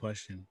a good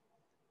question.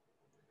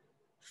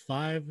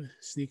 5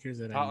 sneakers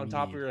that I On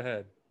top of need. your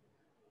head.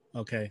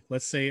 Okay,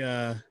 let's say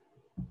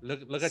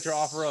Look at your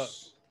offer up.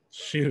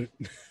 shoot.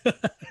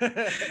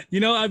 You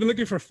know, I've been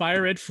looking for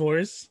Fire Red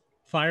 4s.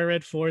 Fire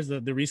Red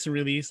 4s, the recent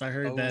release. I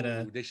heard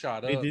that they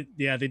shot they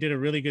up. did a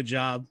really good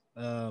job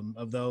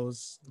of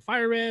those.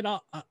 Fire Red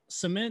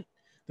cement,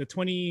 the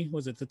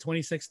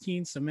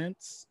 2016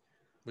 cements.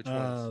 Which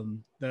ones?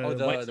 The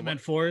white cement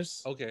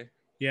 4s. Okay.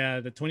 Yeah,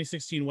 the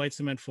 2016 white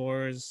cement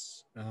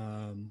 4s.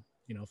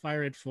 You know,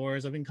 Fire Red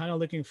 4s. I've been kind of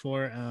looking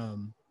for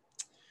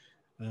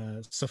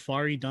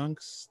Safari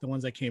Dunks, the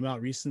ones that came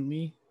out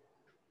recently.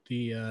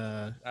 The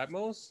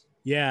Atmos?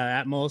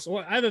 yeah, Atmos,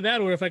 or either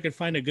that, or if I could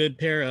find a good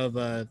pair of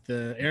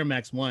the Air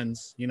Max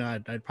ones, you know,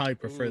 I'd probably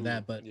prefer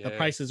that, but the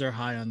prices are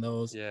high on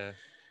those. Yeah.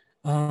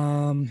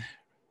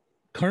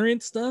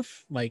 Current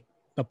stuff like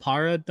the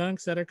Para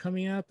Dunks that are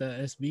coming out, the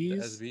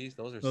SBs. The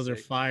SBs, those are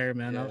fire,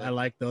 man. Yeah. I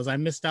like those. I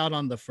missed out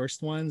on the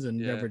first ones and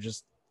never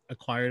just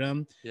acquired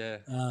them. Yeah.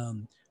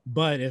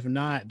 But if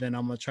not, then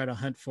I'm gonna try to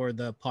hunt for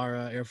the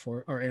Para Air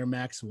Force or Air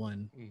Max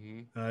one.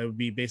 It would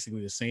be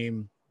basically the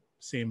same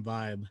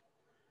vibe.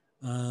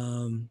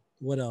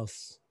 What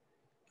else?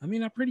 I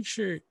mean, I'm pretty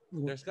sure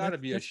there's got to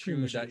be a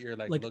shoe that you're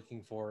like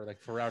looking for like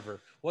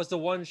forever. What's the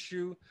one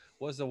shoe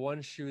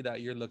that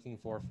you're looking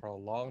for a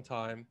long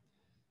time?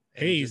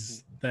 The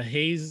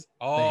Haze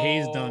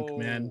Dunk,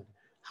 man.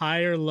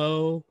 High or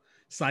low,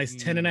 size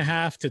 10 and a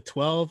half to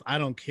 12. I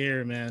don't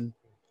care, man.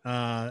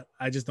 I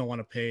just don't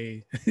want to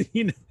pay.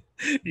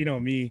 you know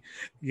me.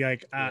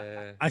 Like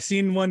I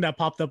seen one that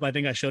popped up. I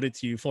think I showed it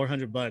to you.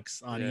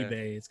 $400 on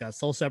eBay. It's got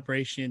sole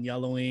separation,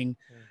 yellowing.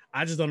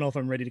 I just don't know if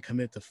I'm ready to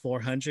commit to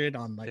 400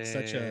 on like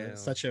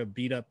such a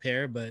beat up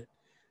pair. But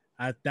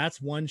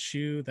that's one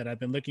shoe that I've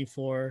been looking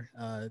for.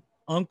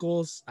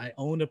 Uncles, I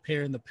owned a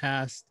pair in the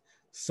past.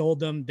 Sold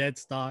them dead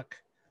stock.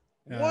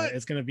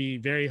 It's gonna be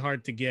very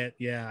hard to get.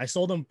 Yeah, I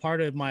sold them part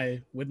of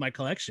my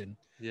collection.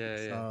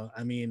 So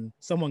I mean,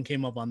 someone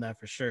came up on that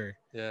for sure.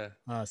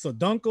 So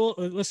Dunkle,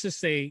 let's just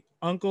say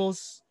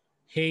Uncles,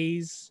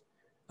 Haze,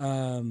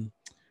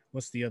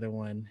 what's the other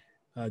one?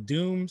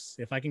 Dooms.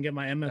 If I can get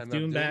my MF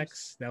Doom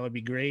backs, that would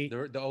be great.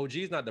 The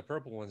OGs, not the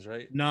purple ones,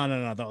 right? No,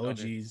 the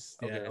OGs.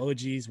 Okay. Yeah,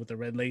 OGs with the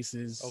red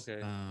laces.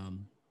 Okay.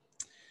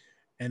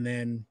 And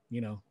then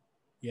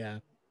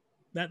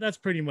that's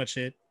pretty much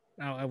it.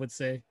 I would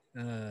say.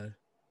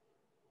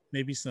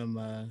 Maybe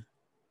some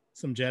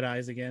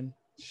Jedis again.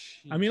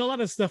 I mean, a lot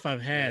of stuff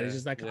I've had. It's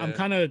just like I'm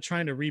kind of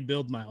trying to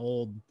rebuild my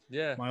old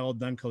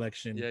Dunk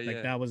collection.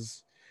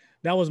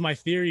 That was my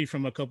theory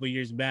from a couple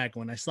years back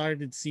when I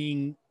started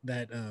seeing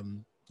that.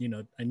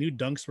 I knew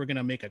Dunks were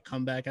gonna make a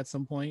comeback at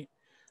some point.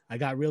 I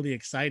got really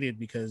excited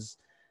because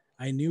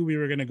I knew we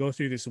were gonna go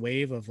through this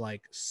wave of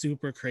like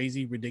super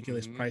crazy,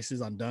 ridiculous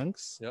prices on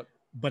Dunks.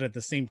 But at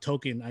the same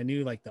token, I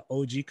knew like the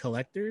OG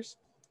collectors,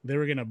 they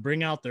were gonna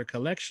bring out their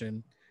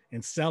collection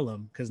and sell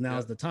them because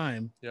now's the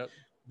time.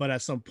 But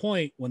at some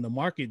point when the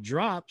market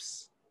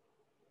drops,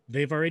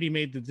 they've already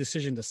made the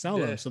decision to sell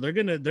them. So they're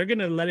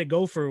gonna let it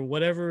go for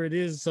whatever it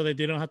is so that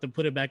they don't have to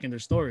put it back in their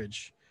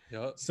storage.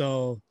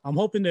 So I'm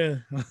hoping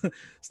to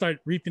start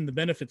reaping the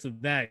benefits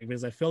of that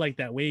because I feel like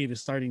that wave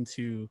is starting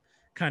to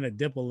kind of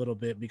dip a little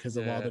bit because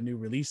of all the new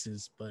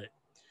releases. But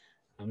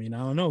I mean, I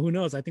don't know. Who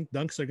knows? I think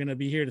Dunks are gonna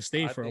be here to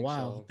stay for a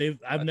while.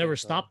 I've never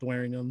stopped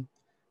wearing them.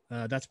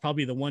 That's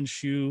probably the one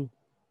shoe.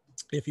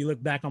 If you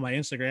look back on my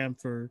Instagram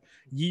for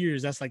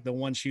years, that's like the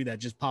one shoe that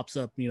just pops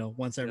up,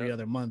 once every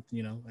other month,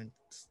 and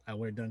I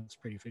wear Dunks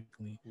pretty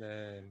frequently.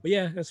 But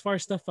yeah, as far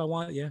as stuff I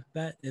want,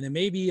 that. And then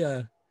maybe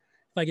if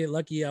I get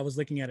lucky, I was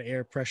looking at an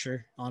air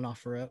pressure on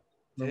OfferUp.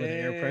 Remember the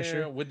air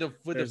pressure? With the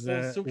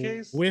full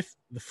suitcase? With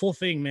the full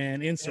thing,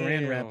 man, in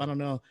saran wrap. I don't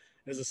know.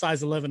 There's a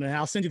size 11 and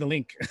I'll send you the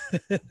link.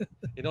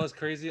 You know what's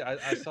crazy?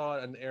 I saw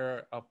a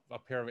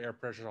pair of air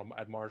pressures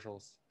at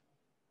Marshall's.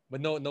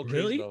 But no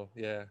really? case though.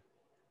 Yeah.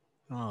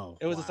 Oh,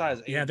 it was a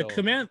size 8. Yeah,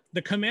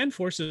 the command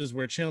forces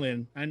were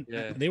chilling, and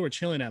they were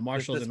chilling at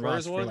Marshalls and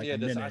Ross for like a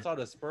minute. I saw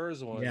the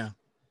Spurs one. Yeah,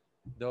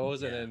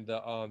 those and then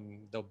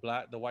the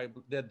white,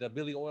 the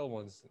Billy Oil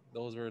ones.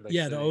 Those were like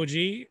the OG.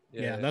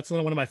 Yeah, that's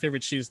one of my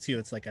favorite shoes too.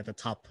 It's like at the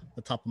top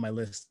of my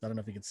list. I don't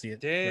know if you can see it.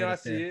 Damn, I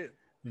see it.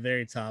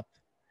 Very top.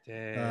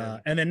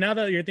 Damn. And then now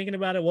that you're thinking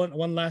about it,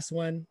 one last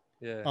one.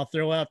 Yeah. I'll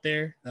throw out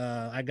there.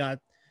 I got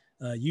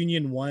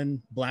Union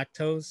 1 black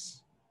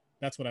toes.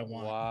 That's what I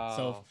want. Wow.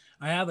 So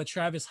I have a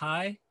Travis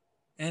High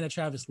and a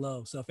Travis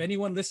Low. So if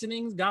anyone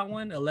listening got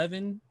one,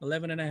 11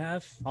 and a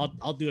half,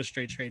 I'll do a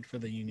straight trade for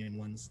the Union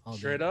ones.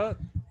 Straight up?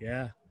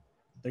 Yeah.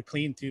 They're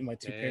clean too. My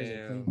 2 pairs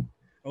are clean.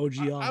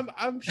 OG.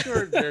 I'm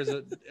sure there's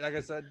a, like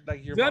I said,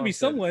 like your gotta mom be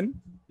said, someone.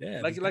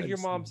 Yeah. Like your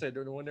mom said,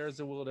 when there's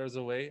a will, there's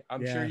a way.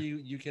 I'm sure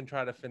you can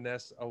try to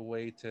finesse a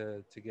way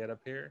to get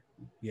up here.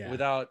 Yeah.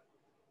 Without,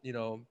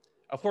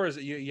 of course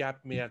you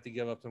may have to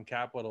give up some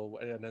capital,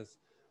 and as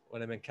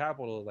when I meant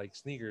capital, like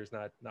sneakers,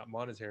 not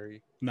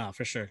monetary. No,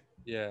 for sure.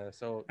 Yeah.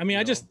 So I mean,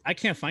 I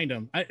can't find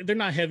them. They're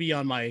not heavy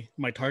on my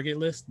target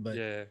list, but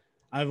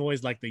I've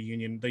always liked the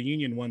Union. The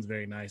Union one's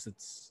very nice.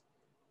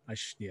 I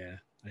should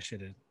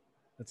have.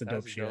 That's a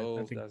dope shoe.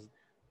 I think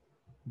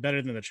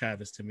better than the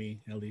Travis to me,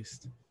 at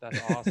least. That's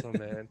awesome,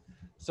 man.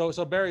 So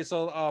Barry,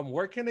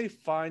 where can they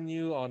find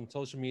you on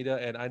social media?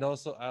 And I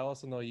also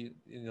know you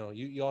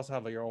also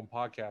have your own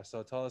podcast.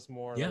 So tell us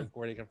more Yeah. like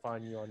where they can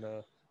find you on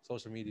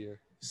social media.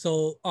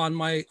 So on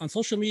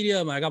social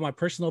media, I got my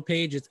personal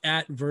page. It's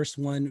at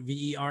Verse1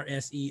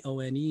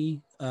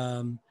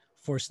 VERSEONE.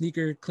 For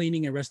sneaker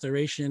cleaning and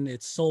restoration,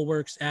 it's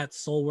Soulworks at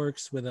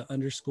Soulworks with an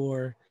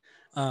underscore.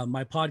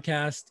 My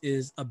podcast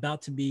is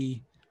about to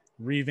be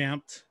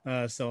revamped.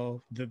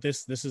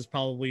 This is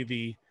probably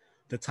the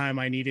time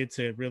I needed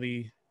to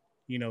really,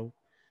 you know,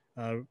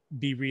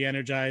 be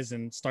re-energized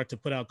and start to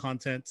put out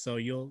content. So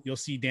you'll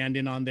see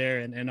Dandin on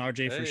there and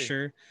RJ for Hey,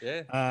 sure.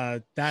 yeah.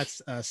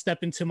 That's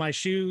Step Into My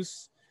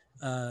Shoes.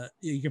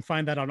 You can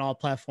find that on all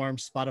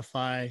platforms,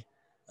 Spotify.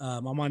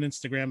 I'm on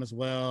Instagram as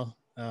well,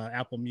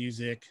 Apple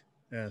Music,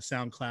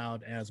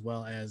 SoundCloud, as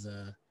well as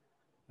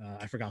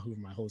I forgot who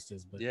my host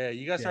is, but Yeah,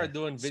 you guys start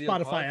doing video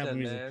Spotify, Apple content,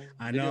 Music. man.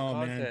 I Video know,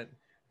 content. man.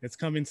 It's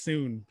coming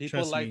soon. People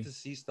Trust like me. to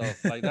see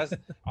stuff like that's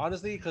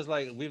honestly because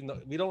like we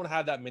don't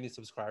have that many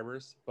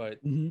subscribers,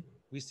 but Mhm.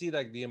 we see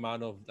like the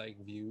amount of like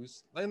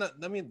views. Like not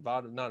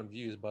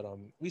views, but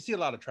we see a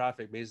lot of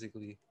traffic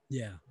basically.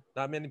 Yeah.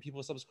 Not many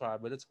people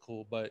subscribe, but it's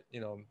cool. But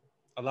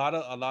a lot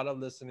of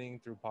listening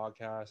through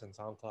podcasts and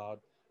SoundCloud,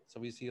 so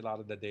we see a lot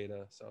of the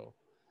data. So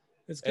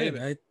It's hey, good,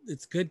 right?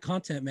 It's good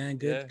content, man.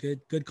 Yeah.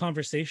 Good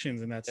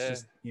conversations, and that's Yeah.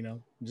 just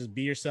just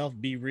be yourself,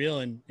 be real,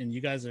 and you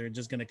guys are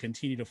just gonna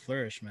continue to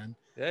flourish, man.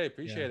 Yeah,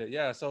 appreciate it.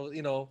 Yeah,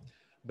 so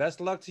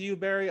best luck to you,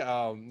 Barry.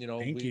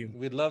 Thank you.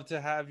 We'd love to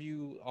have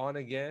you on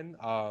again.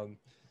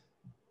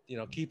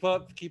 Keep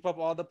up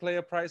all the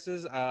player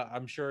prices.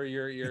 I'm sure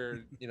you're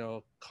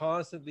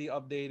constantly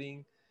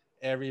updating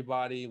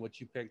everybody what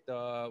you picked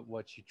up,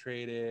 what you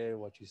traded,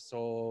 what you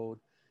sold.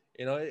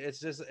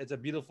 It's a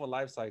beautiful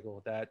life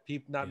cycle that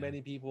not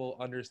many people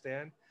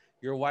understand.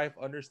 Your wife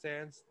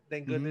understands,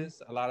 thank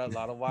goodness. A lot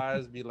of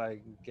wives be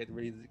like, get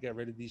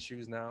rid of these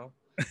shoes now,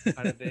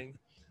 kind of thing.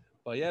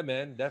 But yeah,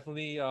 man,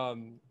 definitely.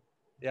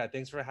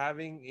 Thanks for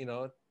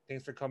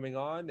thanks for coming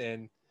on,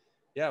 and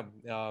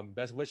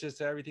best wishes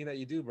to everything that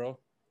you do, bro.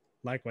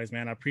 Likewise,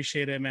 man. I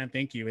appreciate it, man.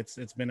 Thank you.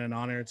 It's been an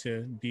honor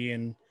to be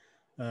on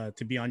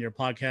your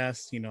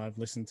podcast. I've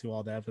listened to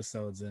all the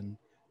episodes, and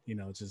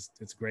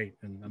it's great.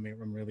 And I mean,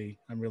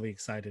 I'm really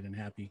excited and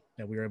happy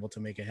that we were able to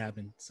make it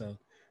happen. So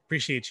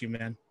appreciate you,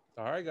 man.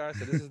 All right, guys.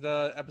 So this is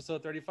the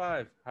episode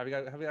 35. Have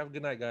a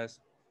good night, guys.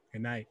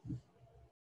 Good night.